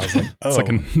 And I was like, oh, It's like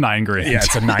a $9,000. yeah,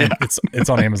 it's a nine. It's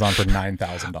on Amazon for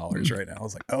 $9,000 right now. I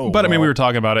was like, oh, But I mean, we well, were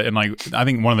talking about it, and like I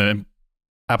think one of the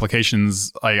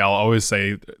applications, like I'll always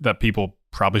say that people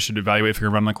probably should evaluate if you're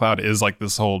running the cloud is like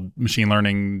this whole machine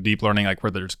learning, deep learning, like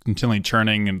where there's continually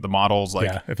churning and the models, like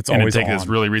yeah, if it's and always take on. this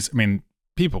really recent. I mean,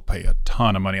 people pay a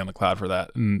ton of money on the cloud for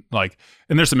that, and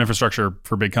there's some infrastructure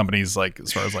for big companies like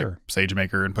as far as like Sure.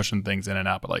 SageMaker and pushing things in and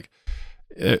out, but like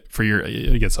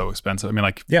it gets so expensive. I mean,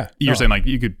 like Yeah, you're no. saying like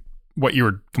you could what you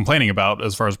were complaining about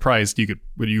as far as price, you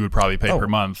would probably pay Oh. per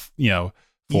month,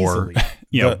 for Easily.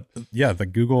 the The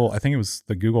Google, I think it was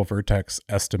the Google Vertex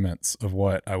estimates of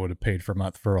what I would have paid per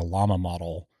month for a llama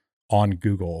model on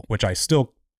Google, which I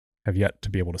still have yet to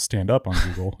be able to stand up on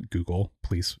Google. Google,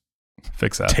 please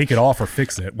fix that. take it off or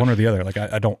fix it, one or the other. Like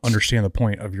I don't understand the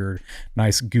point of your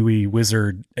nice GUI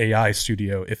wizard AI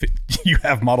studio if you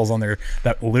have models on there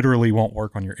that literally won't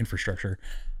work on your infrastructure.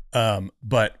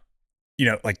 But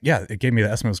it gave me the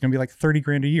estimate. It was going to be like 30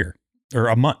 grand a year or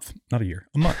a month, not a year,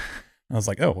 a month. I was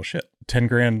like, oh, well, shit, 10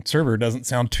 grand server doesn't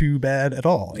sound too bad at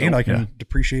all. And I can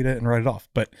depreciate it and write it off.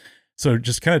 But so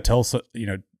just kind of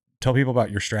tell people about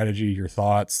your strategy, your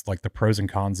thoughts, like the pros and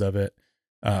cons of it.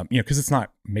 Because it's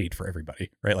not made for everybody,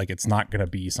 right? Like it's not going to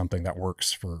be something that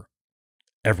works for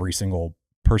every single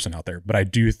person out there. But I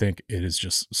do think it is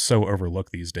just so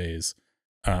overlooked these days,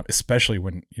 especially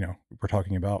when, we're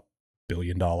talking about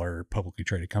billion-dollar publicly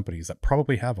traded companies that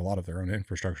probably have a lot of their own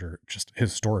infrastructure. Just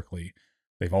historically,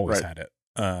 they've always Right. had it.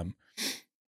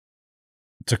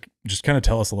 To just kind of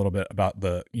tell us a little bit about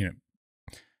the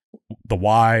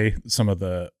why, some of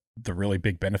the really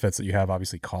big benefits that you have.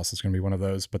 Obviously cost is going to be one of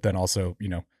those, but then also,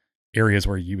 areas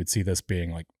where you would see this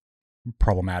being like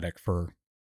problematic for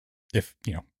if,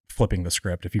 flipping the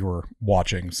script, if you were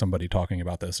watching somebody talking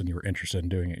about this and you were interested in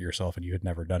doing it yourself and you had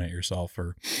never done it yourself,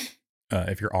 or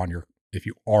if you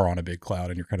are on a big cloud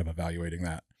and you're kind of evaluating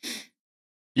that.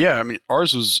 Yeah, I mean,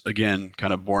 ours was again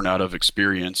kind of born out of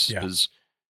experience. Yeah. Is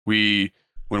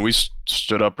when we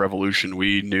stood up Revolution,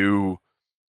 we knew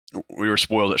we were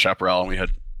spoiled at Chaparral and we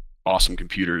had awesome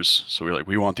computers. So we were like,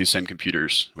 we want these same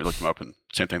computers. We looked them up and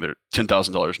same thing, they're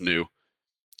 $10,000 new.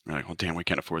 We're like, well, damn, we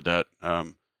can't afford that.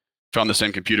 Found the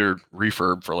same computer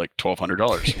refurb for like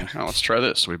 $1,200. Like, oh, let's try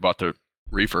this. So we bought the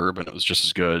refurb and it was just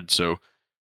as good. So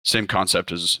same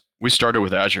concept as we started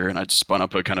with Azure, and I'd spun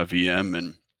up a kind of VM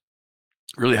and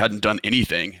really hadn't done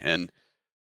anything. And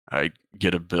I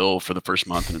get a bill for the first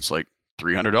month and it's like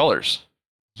 $300. I was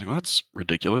like, well, that's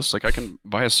ridiculous. Like I can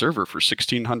buy a server for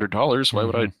 $1,600. Why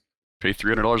would I pay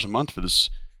 $300 a month for this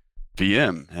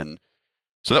VM? And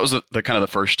so that was the kind of the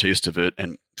first taste of it.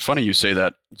 And funny you say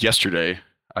that. Yesterday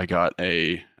I got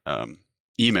a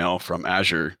email from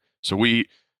Azure. So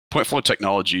PointFlow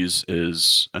Technologies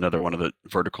is another one of the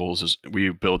verticals. Is we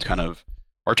build kind of,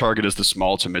 our target is the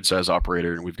small to mid-size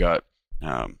operator, and we've got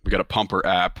a pumper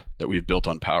app that we've built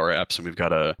on Power Apps, and we've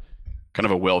got a kind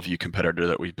of a WellView competitor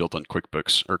that we've built on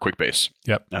QuickBooks or QuickBase.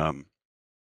 Yep.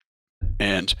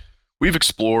 And we've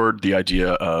explored the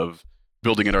idea of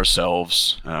building it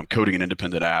ourselves, coding an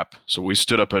independent app. So we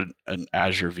stood up an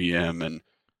Azure VM and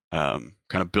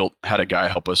kind of had a guy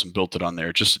help us and built it on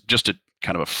there, just a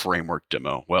kind of a framework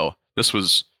demo. Well, this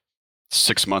was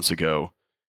 6 months ago,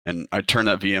 and I turned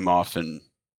that VM off in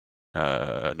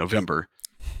November.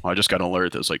 Well, I just got an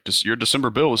alert that was like, your December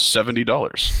bill was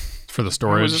 $70 for the It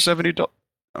storage. was $70.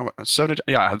 Oh, 70.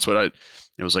 Yeah, that's what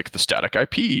it was like the static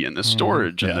IP and the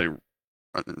storage, and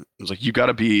it was like, you got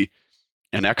to be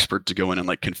an expert to go in and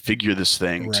like configure this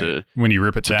thing Right. to When you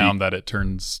rip it to down, that it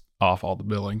turns off all the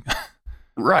billing.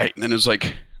 right. And then it was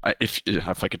like, if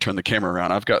I could turn the camera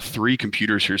around, I've got 3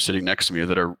 computers here sitting next to me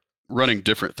that are running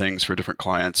different things for different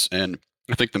clients, and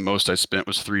I think the most I spent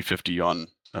was $350 on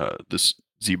this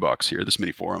Z-Box here, this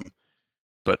mini forum.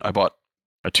 But I bought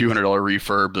a $200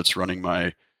 refurb that's running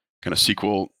my kind of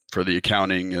SQL for the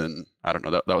accounting, and I don't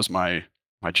know, that was my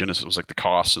genesis, was like the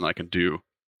cost, and I can do,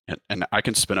 and I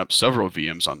can spin up several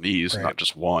VMs on these, Right. not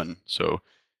just one, so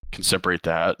can separate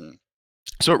that. And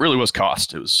so it really was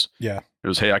cost. It was,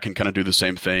 hey, I can kind of do the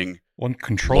same thing One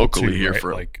control locally too, here right?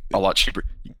 for like a lot cheaper.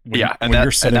 when, Yeah, and when that-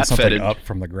 you're setting and that something fed up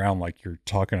from the ground, like you're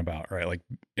talking about, right? Like,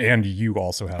 and you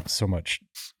also have so much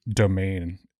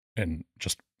domain and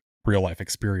just real life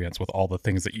experience with all the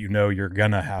things that you're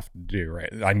gonna have to do, right?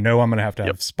 I know I'm gonna have to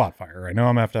have Spotfire. I know I'm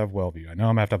gonna have to have WellView. I know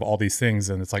I'm gonna have to have all these things,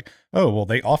 and it's like, oh well,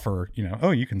 they offer,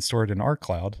 you can store it in our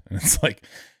cloud, and it's like,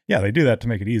 yeah, they do that to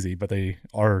make it easy, but they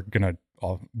are gonna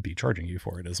I'll be charging you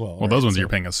for it as well. Well, those ones you're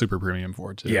paying a super premium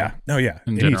for too. Yeah. No, yeah.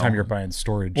 In Anytime general. you're buying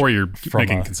storage, Or you're from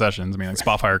making concessions. I mean, like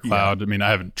Spotfire Yeah. Cloud. I mean, I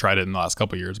haven't tried it in the last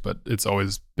couple of years, but it's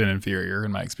always been inferior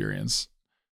in my experience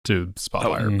to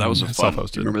Spotfire. That was a fun.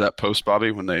 self-hosted. You remember that post,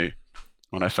 Bobby, when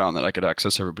I found that I could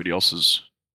access everybody else's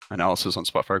analysis on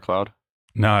Spotfire Cloud?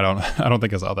 No, I don't. I don't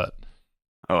think I saw that.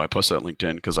 Oh, I posted that on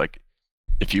LinkedIn because like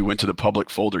if you went to the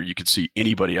public folder, you could see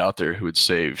anybody out there who had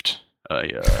saved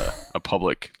a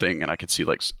public thing, and I could see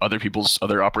like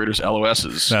other operators'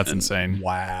 LOSs. That's and, insane.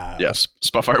 wow. Yes,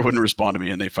 Spotfire wouldn't respond to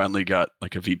me, and they finally got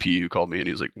like a VP who called me, and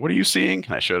he was like, "What are you seeing?"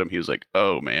 And I showed him. He was like,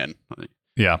 "Oh man."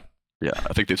 Yeah. Yeah,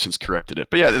 I think they've since corrected it.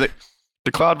 But yeah,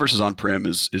 the cloud versus on-prem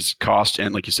is cost,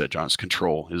 and like you said, John, it's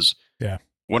control. Is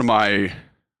one of my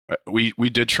we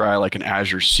did try like an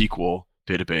Azure SQL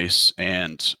database,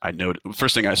 and I noted the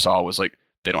first thing I saw was like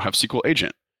they don't have SQL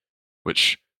agent,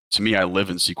 which to me I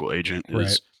live in SQL agent.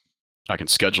 I can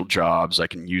schedule jobs, I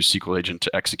can use SQL agent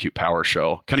to execute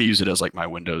PowerShell, kind of use it as like my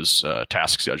Windows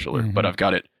task scheduler, but I've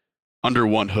got it under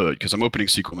one hood because I'm opening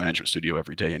SQL Management Studio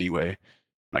every day anyway.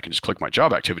 I can just click my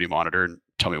job activity monitor and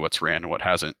tell me what's ran and what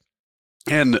hasn't.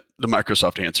 And the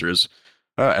Microsoft answer is,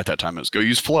 at that time, it was go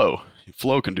use Flow.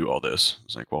 Flow can do all this.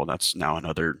 It's like, well, that's now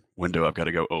another window I've got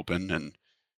to go open. And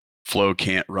Flow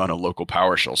can't run a local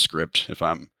PowerShell script if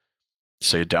I'm,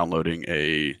 say, downloading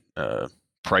a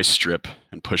price strip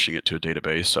and pushing it to a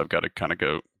database. So I've got to kind of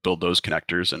go build those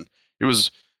connectors. And it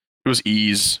was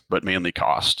ease, but mainly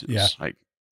cost. It was like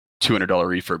 $200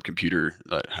 refurb computer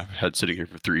that I've had sitting here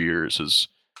for 3 years is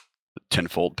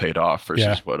tenfold paid off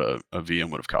versus what a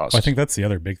VM would have cost. Well, I think that's the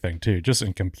other big thing too, just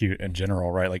in compute in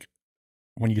general, right? Like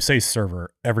when you say server,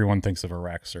 everyone thinks of a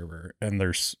rack server, and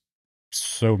there's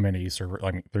so many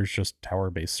there's just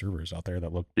tower-based servers out there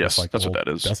that look just like that's what that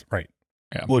is. Right.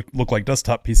 Yeah. Look like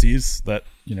desktop PCs that,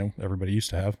 everybody used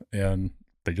to have, and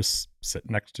they just sit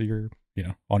next to your,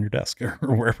 on your desk or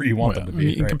wherever you want them to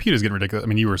be. Compute is getting ridiculous. I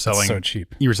mean, you were selling so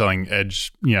cheap. You were selling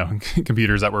edge,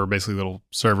 computers that were basically little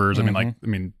servers. I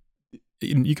mean,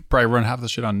 you could probably run half the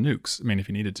shit on nukes. I mean, if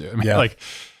you needed to.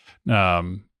 I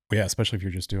mean, especially if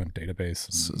you're just doing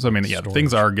database. So I mean, storage.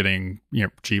 things are getting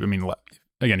cheap. I mean,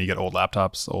 again, you get old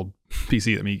laptops, old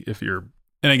PC. I mean,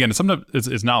 and again, sometimes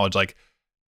it's knowledge. Like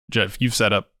Jeff, you've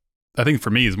set up. I think for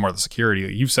me, is more the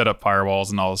security. You've set up firewalls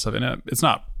and all this stuff, and it's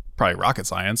not probably rocket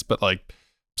science, but like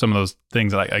some of those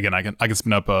things that I can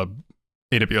spin up a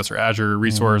AWS or Azure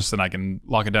resource and I can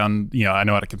lock it down. I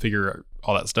know how to configure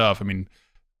all that stuff. I mean,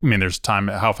 there's time,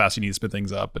 how fast you need to spin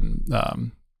things up. And,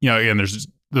 again, there's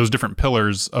those different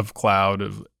pillars of cloud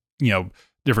of,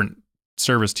 different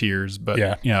service tiers, but,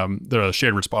 the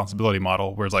shared responsibility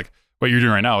model, whereas like what you're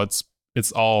doing right now, it's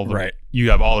all, you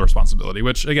have all the responsibility,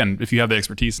 which again, if you have the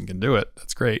expertise and can do it,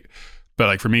 that's great. But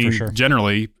like for me,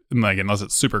 generally, like, unless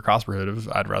it's super cost prohibitive,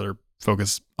 I'd rather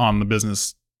focus on the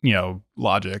business,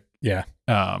 logic. Yeah.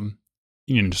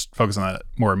 You can just focus on that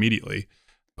more immediately.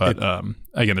 But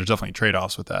again, there's definitely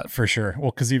trade-offs with that. For sure.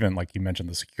 Well, because even like you mentioned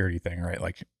the security thing, right?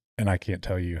 Like, and I can't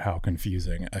tell you how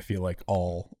confusing I feel like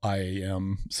all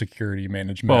IAM security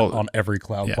management on every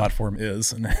cloud platform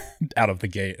is, and out of the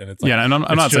gate. And it's like, and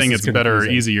I'm not saying it's better or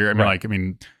easier. I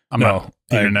mean, I'm not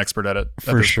even an expert at it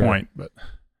at this point, but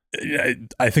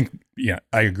I think,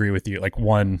 I agree with you. Like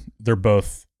they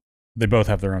both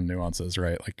have their own nuances,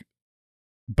 right? Like,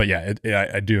 but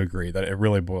I do agree that it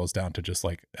really boils down to just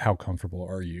like, how comfortable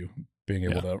are you being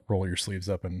able to roll your sleeves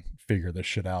up and figure this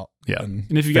shit out? Yeah. And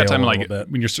if you got time, like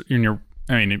when you're,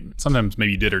 I mean, sometimes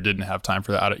maybe you did or didn't have time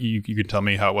for that. You can tell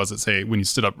me how it was at, say, when you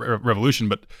stood up Revolution,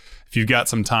 but if you've got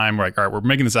some time, like, all right, we're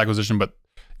making this acquisition, but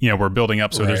we're building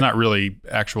up. So there's not really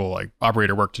actual like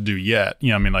operator work to do yet.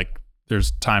 I mean, like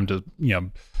there's time to,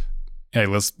 hey,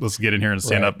 let's get in here and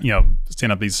stand up,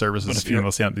 stand up these services.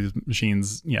 Let's stand up these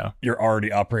machines. You're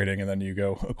already operating, and then you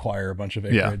go acquire a bunch of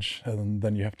acreage, and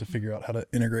then you have to figure out how to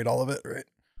integrate all of it, right?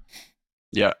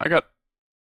 Yeah, I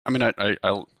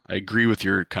agree with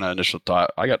your kind of initial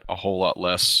thought. I got a whole lot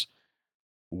less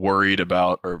worried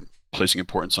about or placing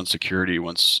importance on security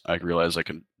once I realized I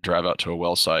can drive out to a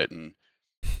well site and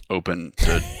open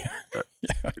the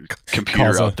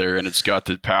computer out there, and it's got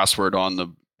the password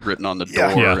written on the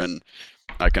door, and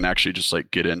I can actually just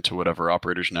like get into whatever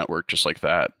operator's network just like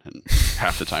that. And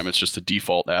half the time it's just the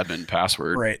default admin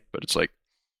password. Right. But it's like,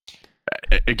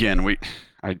 again,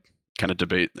 I kind of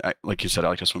debate, like you said, I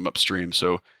like to swim upstream.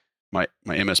 So my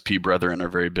MSP brethren are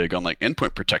very big on like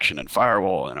endpoint protection and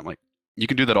firewall. And I'm like, you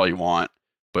can do that all you want,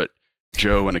 but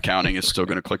Joe in accounting is still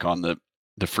going to click on the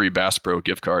free Bass Pro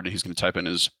gift card, and he's going to type in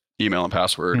his email and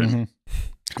password. And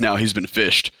now he's been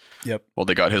phished. Yep. Well,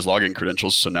 they got his login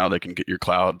credentials, so now they can get your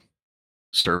cloud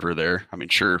server there. I mean,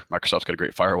 sure, Microsoft's got a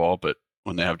great firewall, but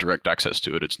when they have direct access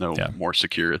to it, it's no more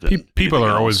secure than people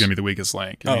are always else. going to be the weakest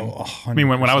link. I mean,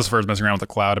 when I was first messing around with the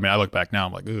cloud, I mean, I look back now,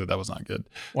 I'm like, ooh, that was not good.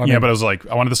 Well, but I was like,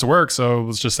 I wanted this to work, so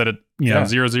let's just set it,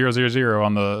 0000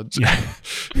 on the.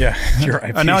 Your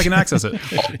IP. And now I can access it.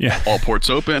 All ports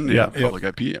open. Public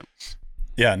IP.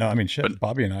 Yeah, no, I mean, shit. But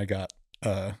Bobby and I got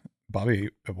Bobby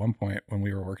at one point when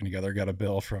we were working together got a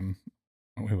bill from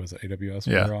who was it, AWS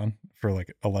we were on for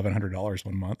like $1,100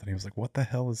 one month, and he was like, "What the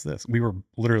hell is this?" We were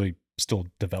literally still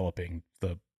developing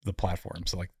the platform,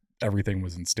 so like everything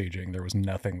was in staging. There was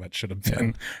nothing that should have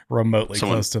been remotely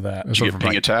close to that. Did you get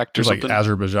ping attacked or something? Like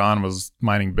Azerbaijan was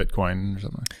mining Bitcoin or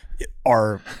something.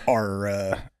 Our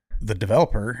the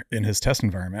developer in his test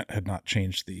environment had not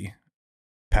changed the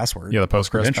password. Yeah, the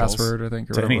Postgres password, I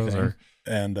think, or to whatever anything. it was.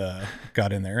 And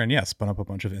got in there and spun up a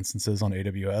bunch of instances on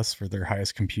AWS for their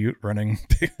highest compute running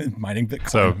mining Bitcoin.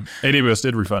 So AWS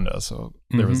did refund us, so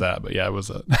there was that. But it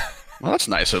was a well, that's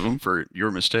nice of them for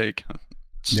your mistake.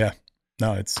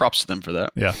 No, it's props to them for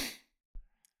that. Yeah,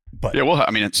 but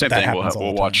same thing.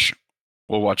 We'll watch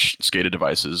SCADA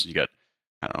devices. You got,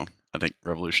 I don't know, I think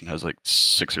Revolution has like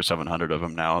 600 or 700 of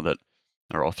them now that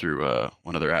are all through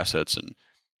one of their assets, and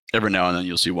every now and then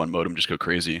you'll see one modem just go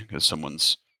crazy because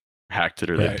someone's hacked it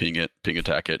or they ping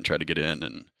attack it and try to get in.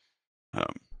 And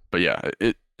but yeah,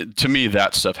 it to me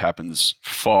that stuff happens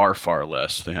far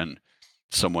less than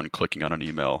someone clicking on an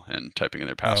email and typing in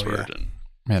their password.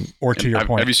 To your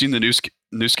point, have you seen the new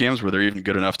scams where they're even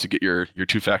good enough to get your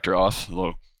two-factor auth?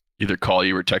 They'll either call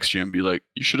you or text you and be like,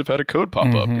 "You should have had a code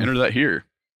pop up. Enter that here."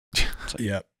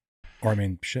 Like, or I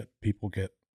mean, shit, people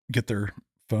get their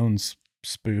phones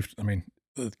spoofed. I mean,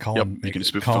 Colin, you can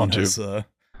spoof Colin phone has too.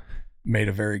 Made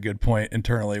a very good point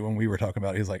internally when we were talking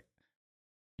about it. He's like,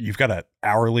 you've got an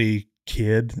hourly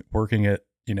kid working at,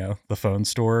 the phone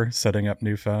store, setting up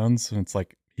new phones. And it's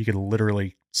like, he could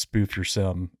literally spoof your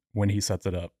SIM when he sets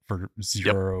it up for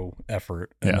zero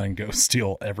effort and then go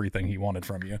steal everything he wanted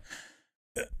from you.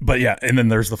 But and then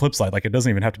there's the flip side. Like, it doesn't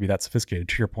even have to be that sophisticated.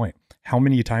 To your point, how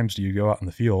many times do you go out in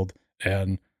the field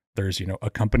and there's, a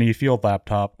company field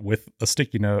laptop with a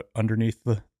sticky note underneath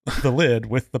the lid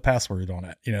with the password on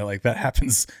it, like that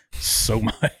happens so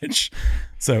much.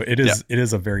 So it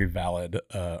is a very valid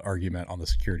argument on the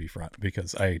security front,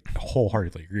 because I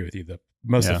wholeheartedly agree with you. The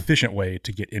most efficient way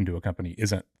to get into a company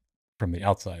isn't from the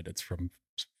outside, it's from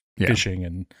phishing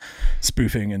and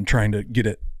spoofing and trying to get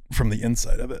it from the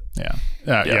inside of it.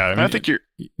 I mean, I think you're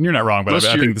not wrong, but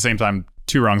I think at the same time,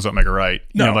 two wrongs don't make a right.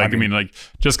 No, I mean,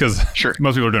 just because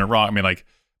most people are doing it wrong, I mean, like,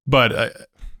 but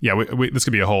this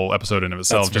could be a whole episode in of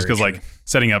itself, just because like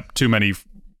setting up too many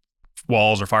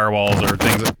walls or firewalls or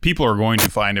things that people are going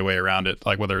to find a way around it.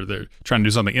 Like, whether they're trying to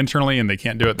do something internally and they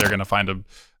can't do it, they're going to find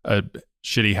a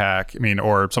shitty hack. I mean,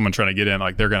 or someone trying to get in,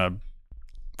 like they're going to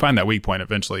find that weak point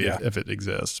eventually if it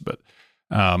exists. But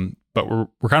we're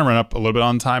kind of running up a little bit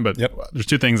on time, but there's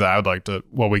two things I would like to,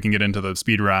 we can get into the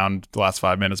speed round the last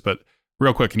 5 minutes, but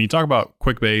real quick, can you talk about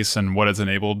QuickBase and what it's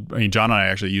enabled? I mean, John and I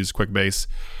actually used QuickBase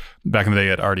back in the day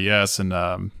at RDS, and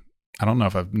I don't know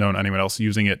if I've known anyone else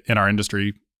using it in our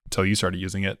industry until you started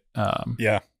using it.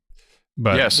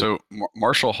 So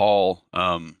Marshall Hall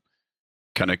kind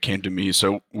of came to me.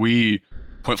 So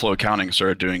PointFlow Accounting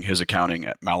started doing his accounting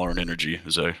at Malloran Energy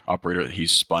as an operator that he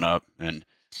spun up, and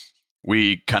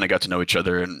we kind of got to know each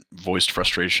other and voiced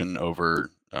frustration over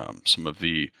some of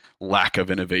the lack of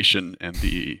innovation and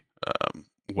the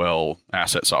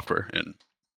asset software. And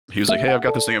he was like, "Hey, I've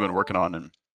got this thing I've been working on,"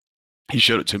 and he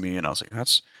showed it to me, and I was like,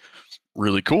 "That's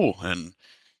really cool." And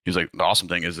he was like, "The awesome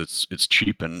thing is it's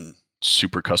cheap and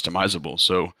super customizable."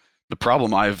 So the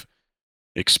problem I've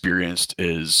experienced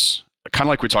is kind of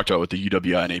like we talked about with the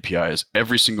UWI and APIs.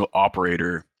 Every single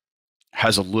operator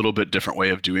has a little bit different way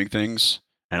of doing things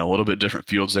and a little bit different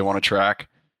fields they want to track.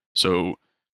 So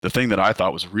the thing that I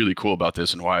thought was really cool about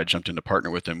this and why I jumped in to partner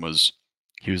with him was,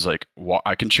 he was like,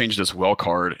 I can change this well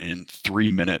card in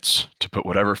 3 minutes to put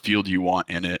whatever field you want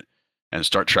in it and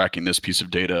start tracking this piece of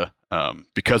data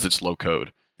because it's low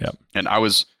code. And I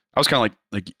was kind of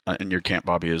like in your camp,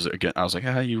 Bobby, is again, I was like,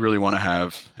 you really want to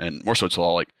have, and more so it's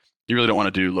all like, you really don't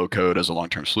want to do low code as a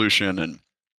long-term solution. And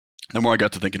the more I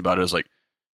got to thinking about it, is like,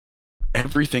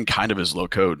 everything kind of is low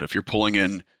code. If you're pulling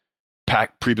in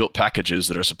pre-built packages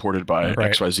that are supported by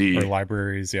XYZ or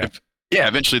libraries,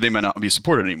 eventually they might not be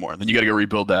supported anymore. Then you got to go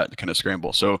rebuild that and kind of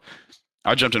scramble. So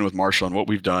I jumped in with Marshall, and what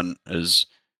we've done is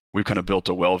we've kind of built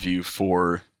a well view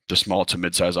for the small to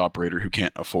mid-size operator who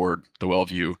can't afford the well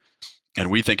view.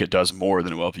 And we think it does more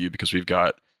than a well view, because we've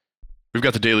got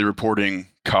the daily reporting,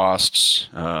 costs,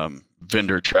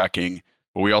 vendor tracking,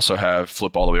 but we also have,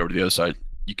 flip all the way over to the other side,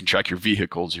 you can track your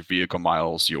vehicles, your vehicle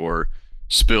miles, your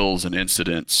spills and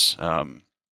incidents,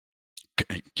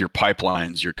 your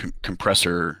pipelines, your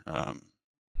compressor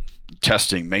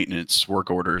testing, maintenance, work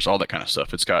orders, all that kind of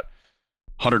stuff. It's got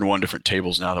 101 different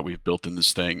tables now that we've built in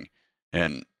this thing,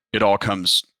 and it all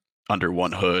comes under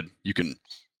one hood. You can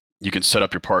set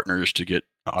up your partners to get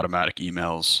automatic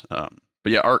emails.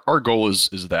 But yeah, our goal is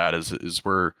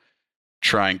we're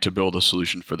trying to build a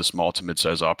solution for the small to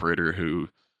mid-size operator who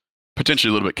potentially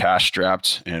a little bit cash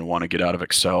strapped and want to get out of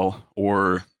Excel,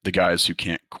 or the guys who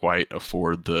can't quite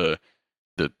afford the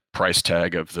price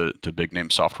tag of the big name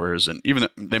softwares, and even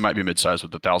they might be mid-sized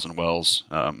with 1,000 wells.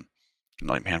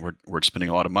 Like, man, we're spending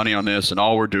a lot of money on this, and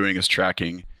all we're doing is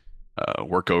tracking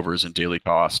workovers and daily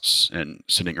costs and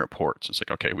sending reports. It's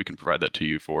like, okay, we can provide that to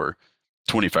you for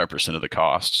 25% of the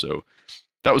cost. So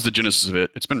that was the genesis of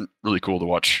it. It's been really cool to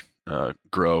watch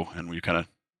grow, and we kind of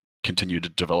continue to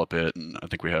develop it. And I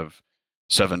think we have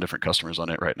 7 different customers on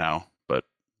it right now. But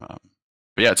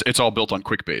yeah, it's all built on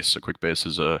QuickBase. So QuickBase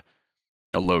is a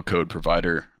low code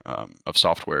provider of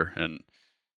software, and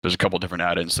there's a couple different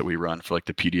add-ins that we run for like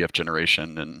the PDF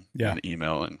generation and the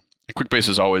email, and QuickBase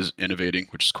is always innovating,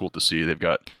 which is cool to see. They've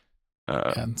got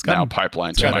now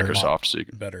pipeline to Microsoft, so you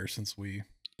can better since we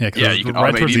you can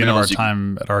right towards the end of our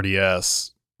time at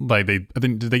RDS. Like I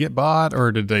think, did they get bought,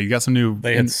 or did they got some new?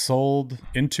 They had sold.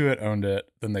 Intuit owned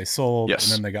it, then they sold, Yes.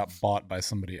 and then they got bought by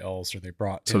somebody else, or they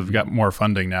brought. So they've got more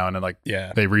funding now, and then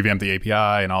they revamped the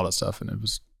API and all that stuff, and it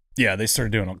was they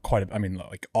started doing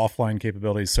like offline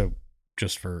capabilities. So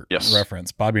just for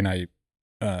reference, Bobby and I,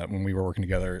 when we were working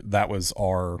together, that was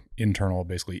our internal,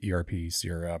 basically ERP,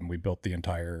 CRM. We built the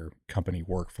entire company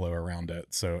workflow around it.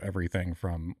 So everything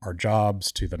from our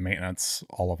jobs to the maintenance,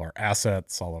 all of our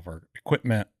assets, all of our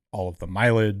equipment, all of the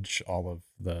mileage, all of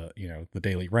the, the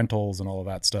daily rentals and all of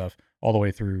that stuff, all the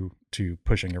way through to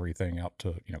pushing everything out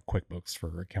to, QuickBooks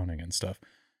for accounting and stuff.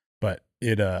 But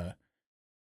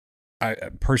I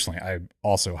personally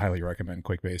also highly recommend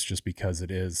QuickBase, just because it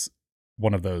is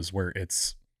one of those where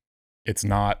it's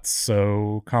not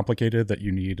so complicated that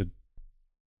you need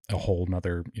a whole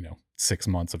nother 6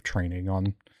 months of training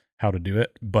on how to do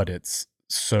it, but it's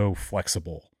so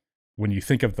flexible. When you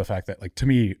think of the fact that, like, to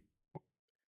me,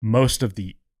 most of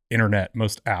the internet,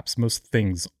 most apps, most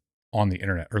things on the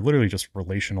internet are literally just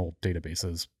relational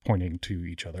databases pointing to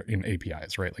each other in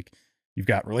APIs, right? Like, you've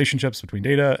got relationships between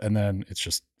data, and then it's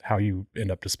just how you end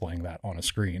up displaying that on a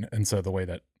screen. And so the way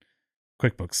that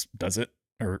QuickBooks does it,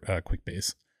 or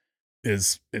QuickBase,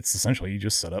 is it's essentially you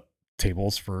just set up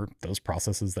tables for those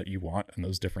processes that you want and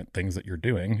those different things that you're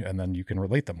doing, and then you can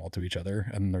relate them all to each other.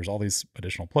 And there's all these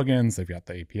additional plugins. They've got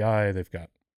the API.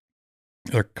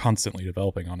 They're constantly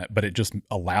developing on it, but it just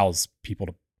allows people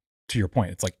to your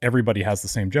point, it's like everybody has the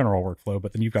same general workflow,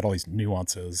 but then you've got all these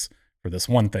nuances for this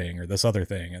one thing or this other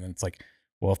thing. And then it's like,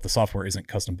 well, if the software isn't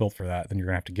custom built for that, then you're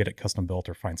gonna have to get it custom built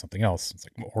or find something else. It's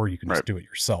like, or you can just do it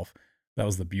yourself. That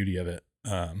was the beauty of it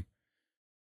on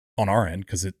our end,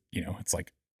 because it's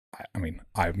like, I mean,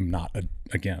 I'm not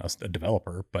a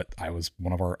developer, but I was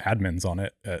one of our admins on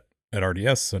it at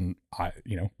RDS, and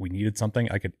we needed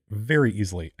something. I could very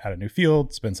easily add a new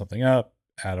field, spin something up,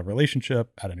 add a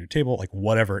relationship, add a new table, like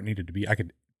whatever it needed to be. I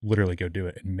could literally go do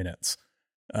it in minutes.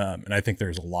 And I think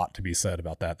there's a lot to be said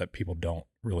about that people don't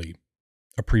really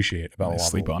appreciate about a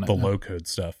lot of the low code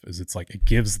stuff. Is it's like it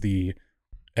gives the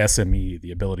SME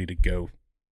the ability to go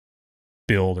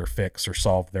build or fix or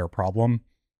solve their problem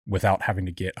without having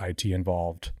to get IT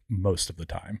involved most of the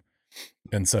time.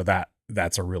 And so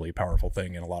that's a really powerful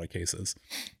thing in a lot of cases.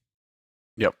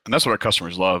 Yep. And that's what our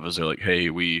customers love, is they're like, hey,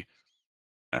 we,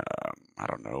 I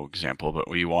don't know example, but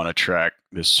we want to track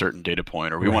this certain data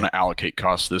point, or we want to allocate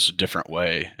costs this different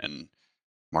way. And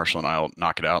Marshall and I will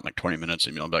knock it out in like 20 minutes,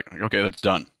 and you'll be like, okay, that's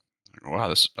done. Like, wow,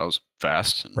 that was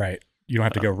fast. And, right. You don't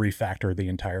have to go refactor the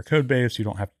entire code base. You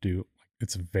don't have to do,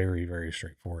 it's very, very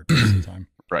straightforward most of the time.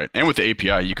 Right. And with the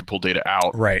API, you can pull data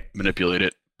out, manipulate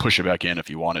it, push it back in if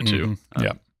you wanted to.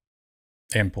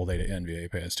 And pull data in via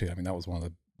APIs too. I mean, that was one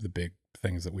of the big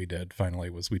things that we did finally,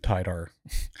 was we tied our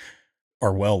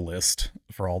well list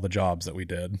for all the jobs that we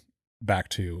did back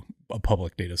to a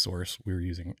public data source. We were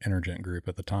using Energent Group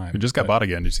at the time. It just got bought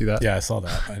again. Did you see that? Yeah, I saw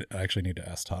that. I actually need to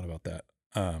ask Todd about that.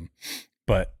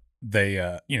 But they,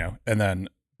 and then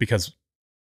because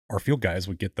our field guys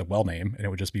would get the well name, and it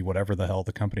would just be whatever the hell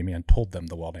the company man told them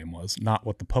the well name was, not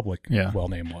what the public well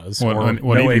name was. Or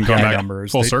no API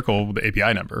numbers. Full circle, the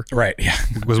API number. Right. Yeah.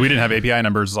 Because we didn't have API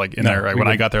numbers like in there. Right? When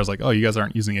I got there, I was like, oh, you guys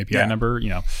aren't using API number,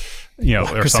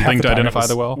 or something to identify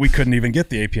the well. We couldn't even get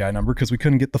the API number because we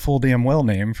couldn't get the full damn well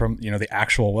name from, the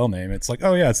actual well name. It's like,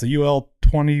 oh yeah, it's the UL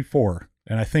 24.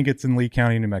 and I think it's in Lee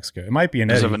County, New Mexico. It might be in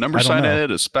Does it Eddy. have a number I don't sign know. in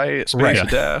it, a space, Right. a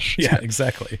dash? Yeah,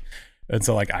 exactly. And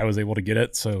so like I was able to get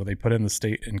it. So they put in the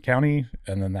state and county,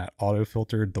 and then that auto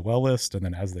filtered the well list. And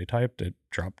then as they typed, it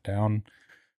dropped down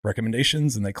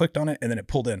recommendations, and they clicked on it, and then it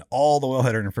pulled in all the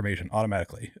wellheader information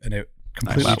automatically, and it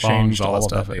completely Lat longs, changed all all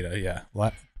that of stuff. that data.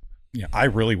 Yeah. I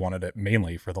really wanted it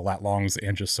mainly for the lat longs,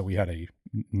 and just so we had a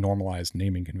normalized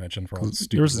naming convention for all the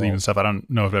stupid There was even wells. stuff, I don't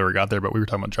know if it ever got there, but we were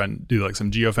talking about trying to do like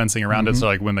some geofencing around it. Mhm. So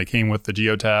like when they came with the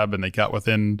geo tab and they got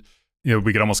within, we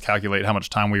could almost calculate how much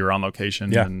time we were on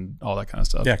location Yeah. and all that kind of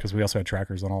stuff. Yeah, because we also had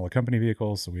trackers on all the company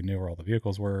vehicles, so we knew where all the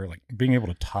vehicles were. Like being able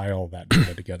to tie all that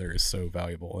data together is so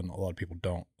valuable, and a lot of people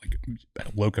don't. Like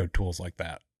low-code tools like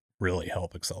that really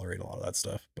help accelerate a lot of that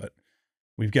stuff. But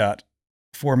we've got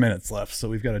 4 minutes left, so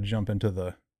we've got to jump into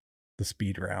the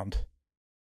speed round.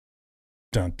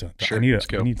 Dun, dun, dun. Sure, I let's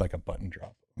go. need like a button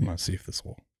drop. I'm gonna see if this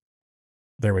will.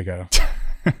 There we go.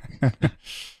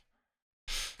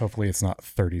 Hopefully, it's not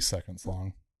 30 seconds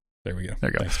long. There we go.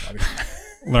 There you go. Thanks, Bobby.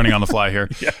 Learning on the fly here.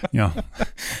 Yeah.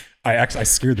 I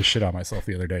scared the shit out of myself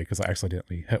the other day because I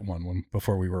accidentally hit one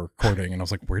before we were recording, and I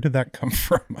was like, where did that come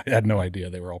from? I had no idea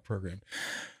they were all programmed.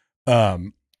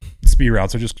 Speed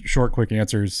round. So just short, quick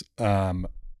answers. What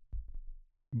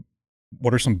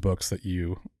are some books that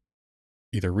you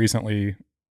either recently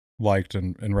liked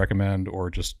and recommend, or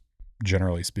just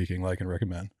generally speaking like and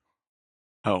recommend?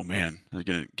 Oh man, I'm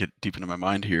gonna get deep into my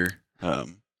mind here. No,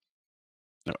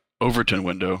 Overton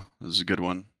Window is a good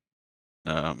one.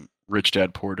 Rich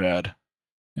Dad Poor Dad.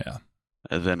 Yeah.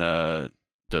 And then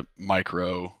the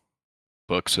micro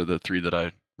books are the 3 that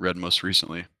I read most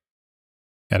recently.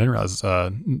 I didn't realize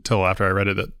until after I read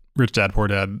it that Rich Dad Poor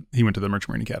Dad, he went to the Merchant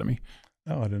Marine Academy.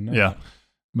 Oh, I didn't know. Yeah.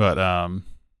 That. But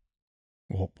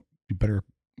Well, you better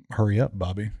hurry up,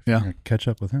 Bobby. If Yeah. you're gonna catch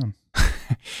up with him.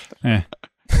 eh.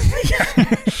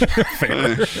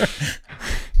 Fair.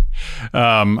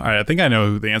 All right, I think I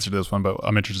know the answer to this one, but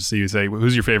I'm interested to see you say,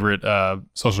 who's your favorite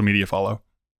social media follow?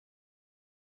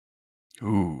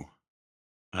 Ooh.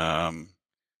 Probably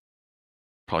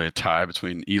a tie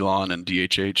between Elon and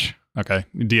DHH. Okay,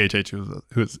 DHH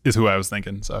is who I was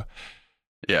thinking. So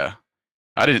Yeah.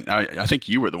 I think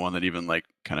you were the one that even like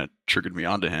kind of triggered me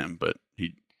onto him, but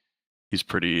he's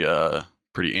pretty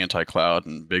anti-cloud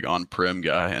and big on-prem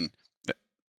guy, and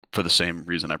for the same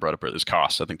reason I brought up earlier,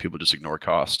 costs. I think people just ignore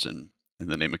costs in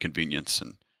the name of convenience,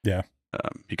 and Yeah.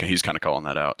 He's kind of calling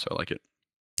that out, so I like it.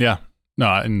 yeah,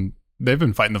 no, and they've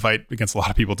been fighting the fight against a lot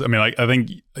of people. I mean, like I think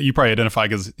you probably identify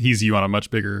because he's you on a much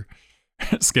bigger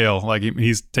scale. Like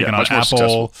he's taken on much more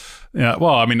Apple. Yeah,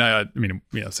 well, I mean,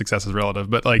 success is relative,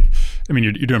 but like, I mean,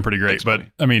 you're doing pretty great. Thanks, but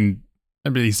buddy. I mean,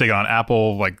 he's taken on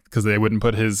Apple, like because they wouldn't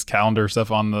put his calendar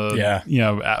stuff on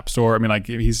the App Store. I mean, like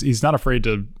he's not afraid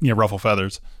to ruffle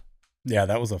feathers. Yeah,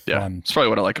 that was a Yeah, fun. it's probably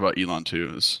what I like about Elon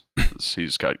too. Is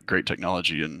he's got great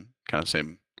technology and kind of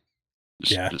same.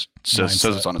 Just says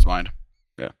it's on his mind.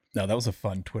 No, that was a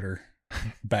fun Twitter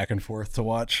back and forth to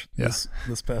watch this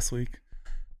past week.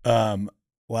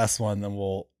 Last one, then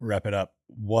we'll wrap it up.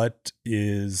 What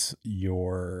is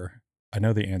your? I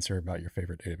know the answer about your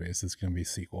favorite database is going to be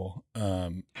SQL.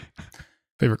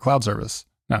 Favorite cloud service?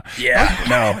 No. Yeah,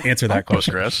 no. Answer that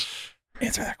question. Postgres.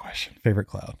 Answer that question. Favorite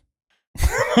cloud.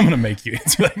 I'm going to make you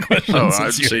answer that question. Oh,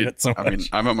 since you hate it so I mean, much.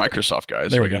 I'm a Microsoft guy.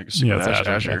 There we so go. It's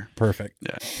Azure. Perfect.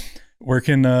 Yeah. Where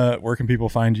can people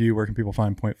find you? Where can people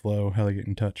find PointFlow? How do they get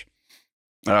in touch?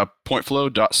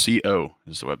 PointFlow.co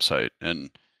is the website, and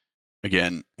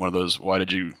again, one of those why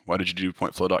did you do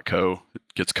PointFlow.co? It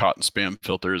gets caught in spam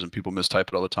filters, and people mistype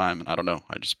it all the time. And I don't know.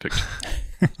 I just picked.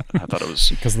 I thought it was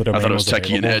Because the domain was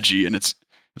techie and available. edgy, and it's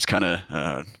kind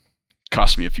of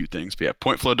cost me a few things. But yeah,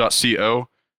 PointFlow.co,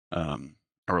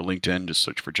 or LinkedIn. Just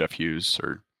search for Jeff Hughes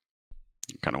or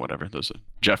kind of whatever. Those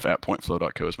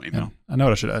Jeff@PointFlow.co is my email. I know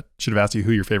what I should have asked you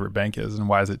who your favorite bank is and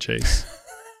why is it Chase?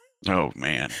 Oh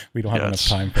man, We don't have enough Yes.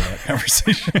 time for that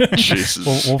conversation.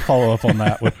 Jesus. We'll follow up on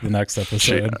that with the next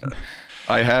episode.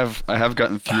 I have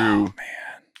gotten through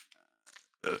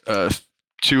Oh man,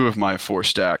 2 of my 4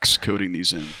 stacks coding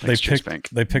these in. they Thanks, Chase Bank.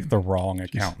 picked the wrong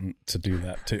accountant to do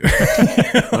that too.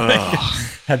 Ugh.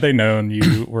 Had they known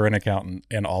you were an accountant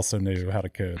and also knew how to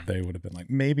code, they would have been like,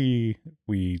 maybe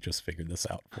we just figured this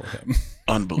out for him.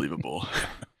 Unbelievable.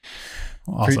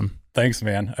 Awesome. Thanks,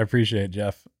 man. I appreciate it,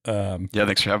 Jeff. Yeah,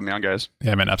 thanks for having me on, guys.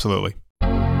 Yeah, man, absolutely.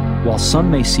 While some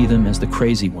may see them as the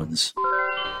crazy ones,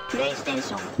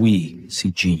 we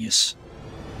see genius.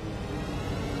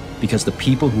 Because the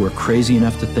people who are crazy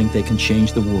enough to think they can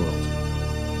change the world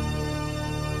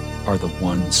are the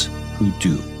ones who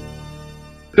do.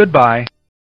 Goodbye.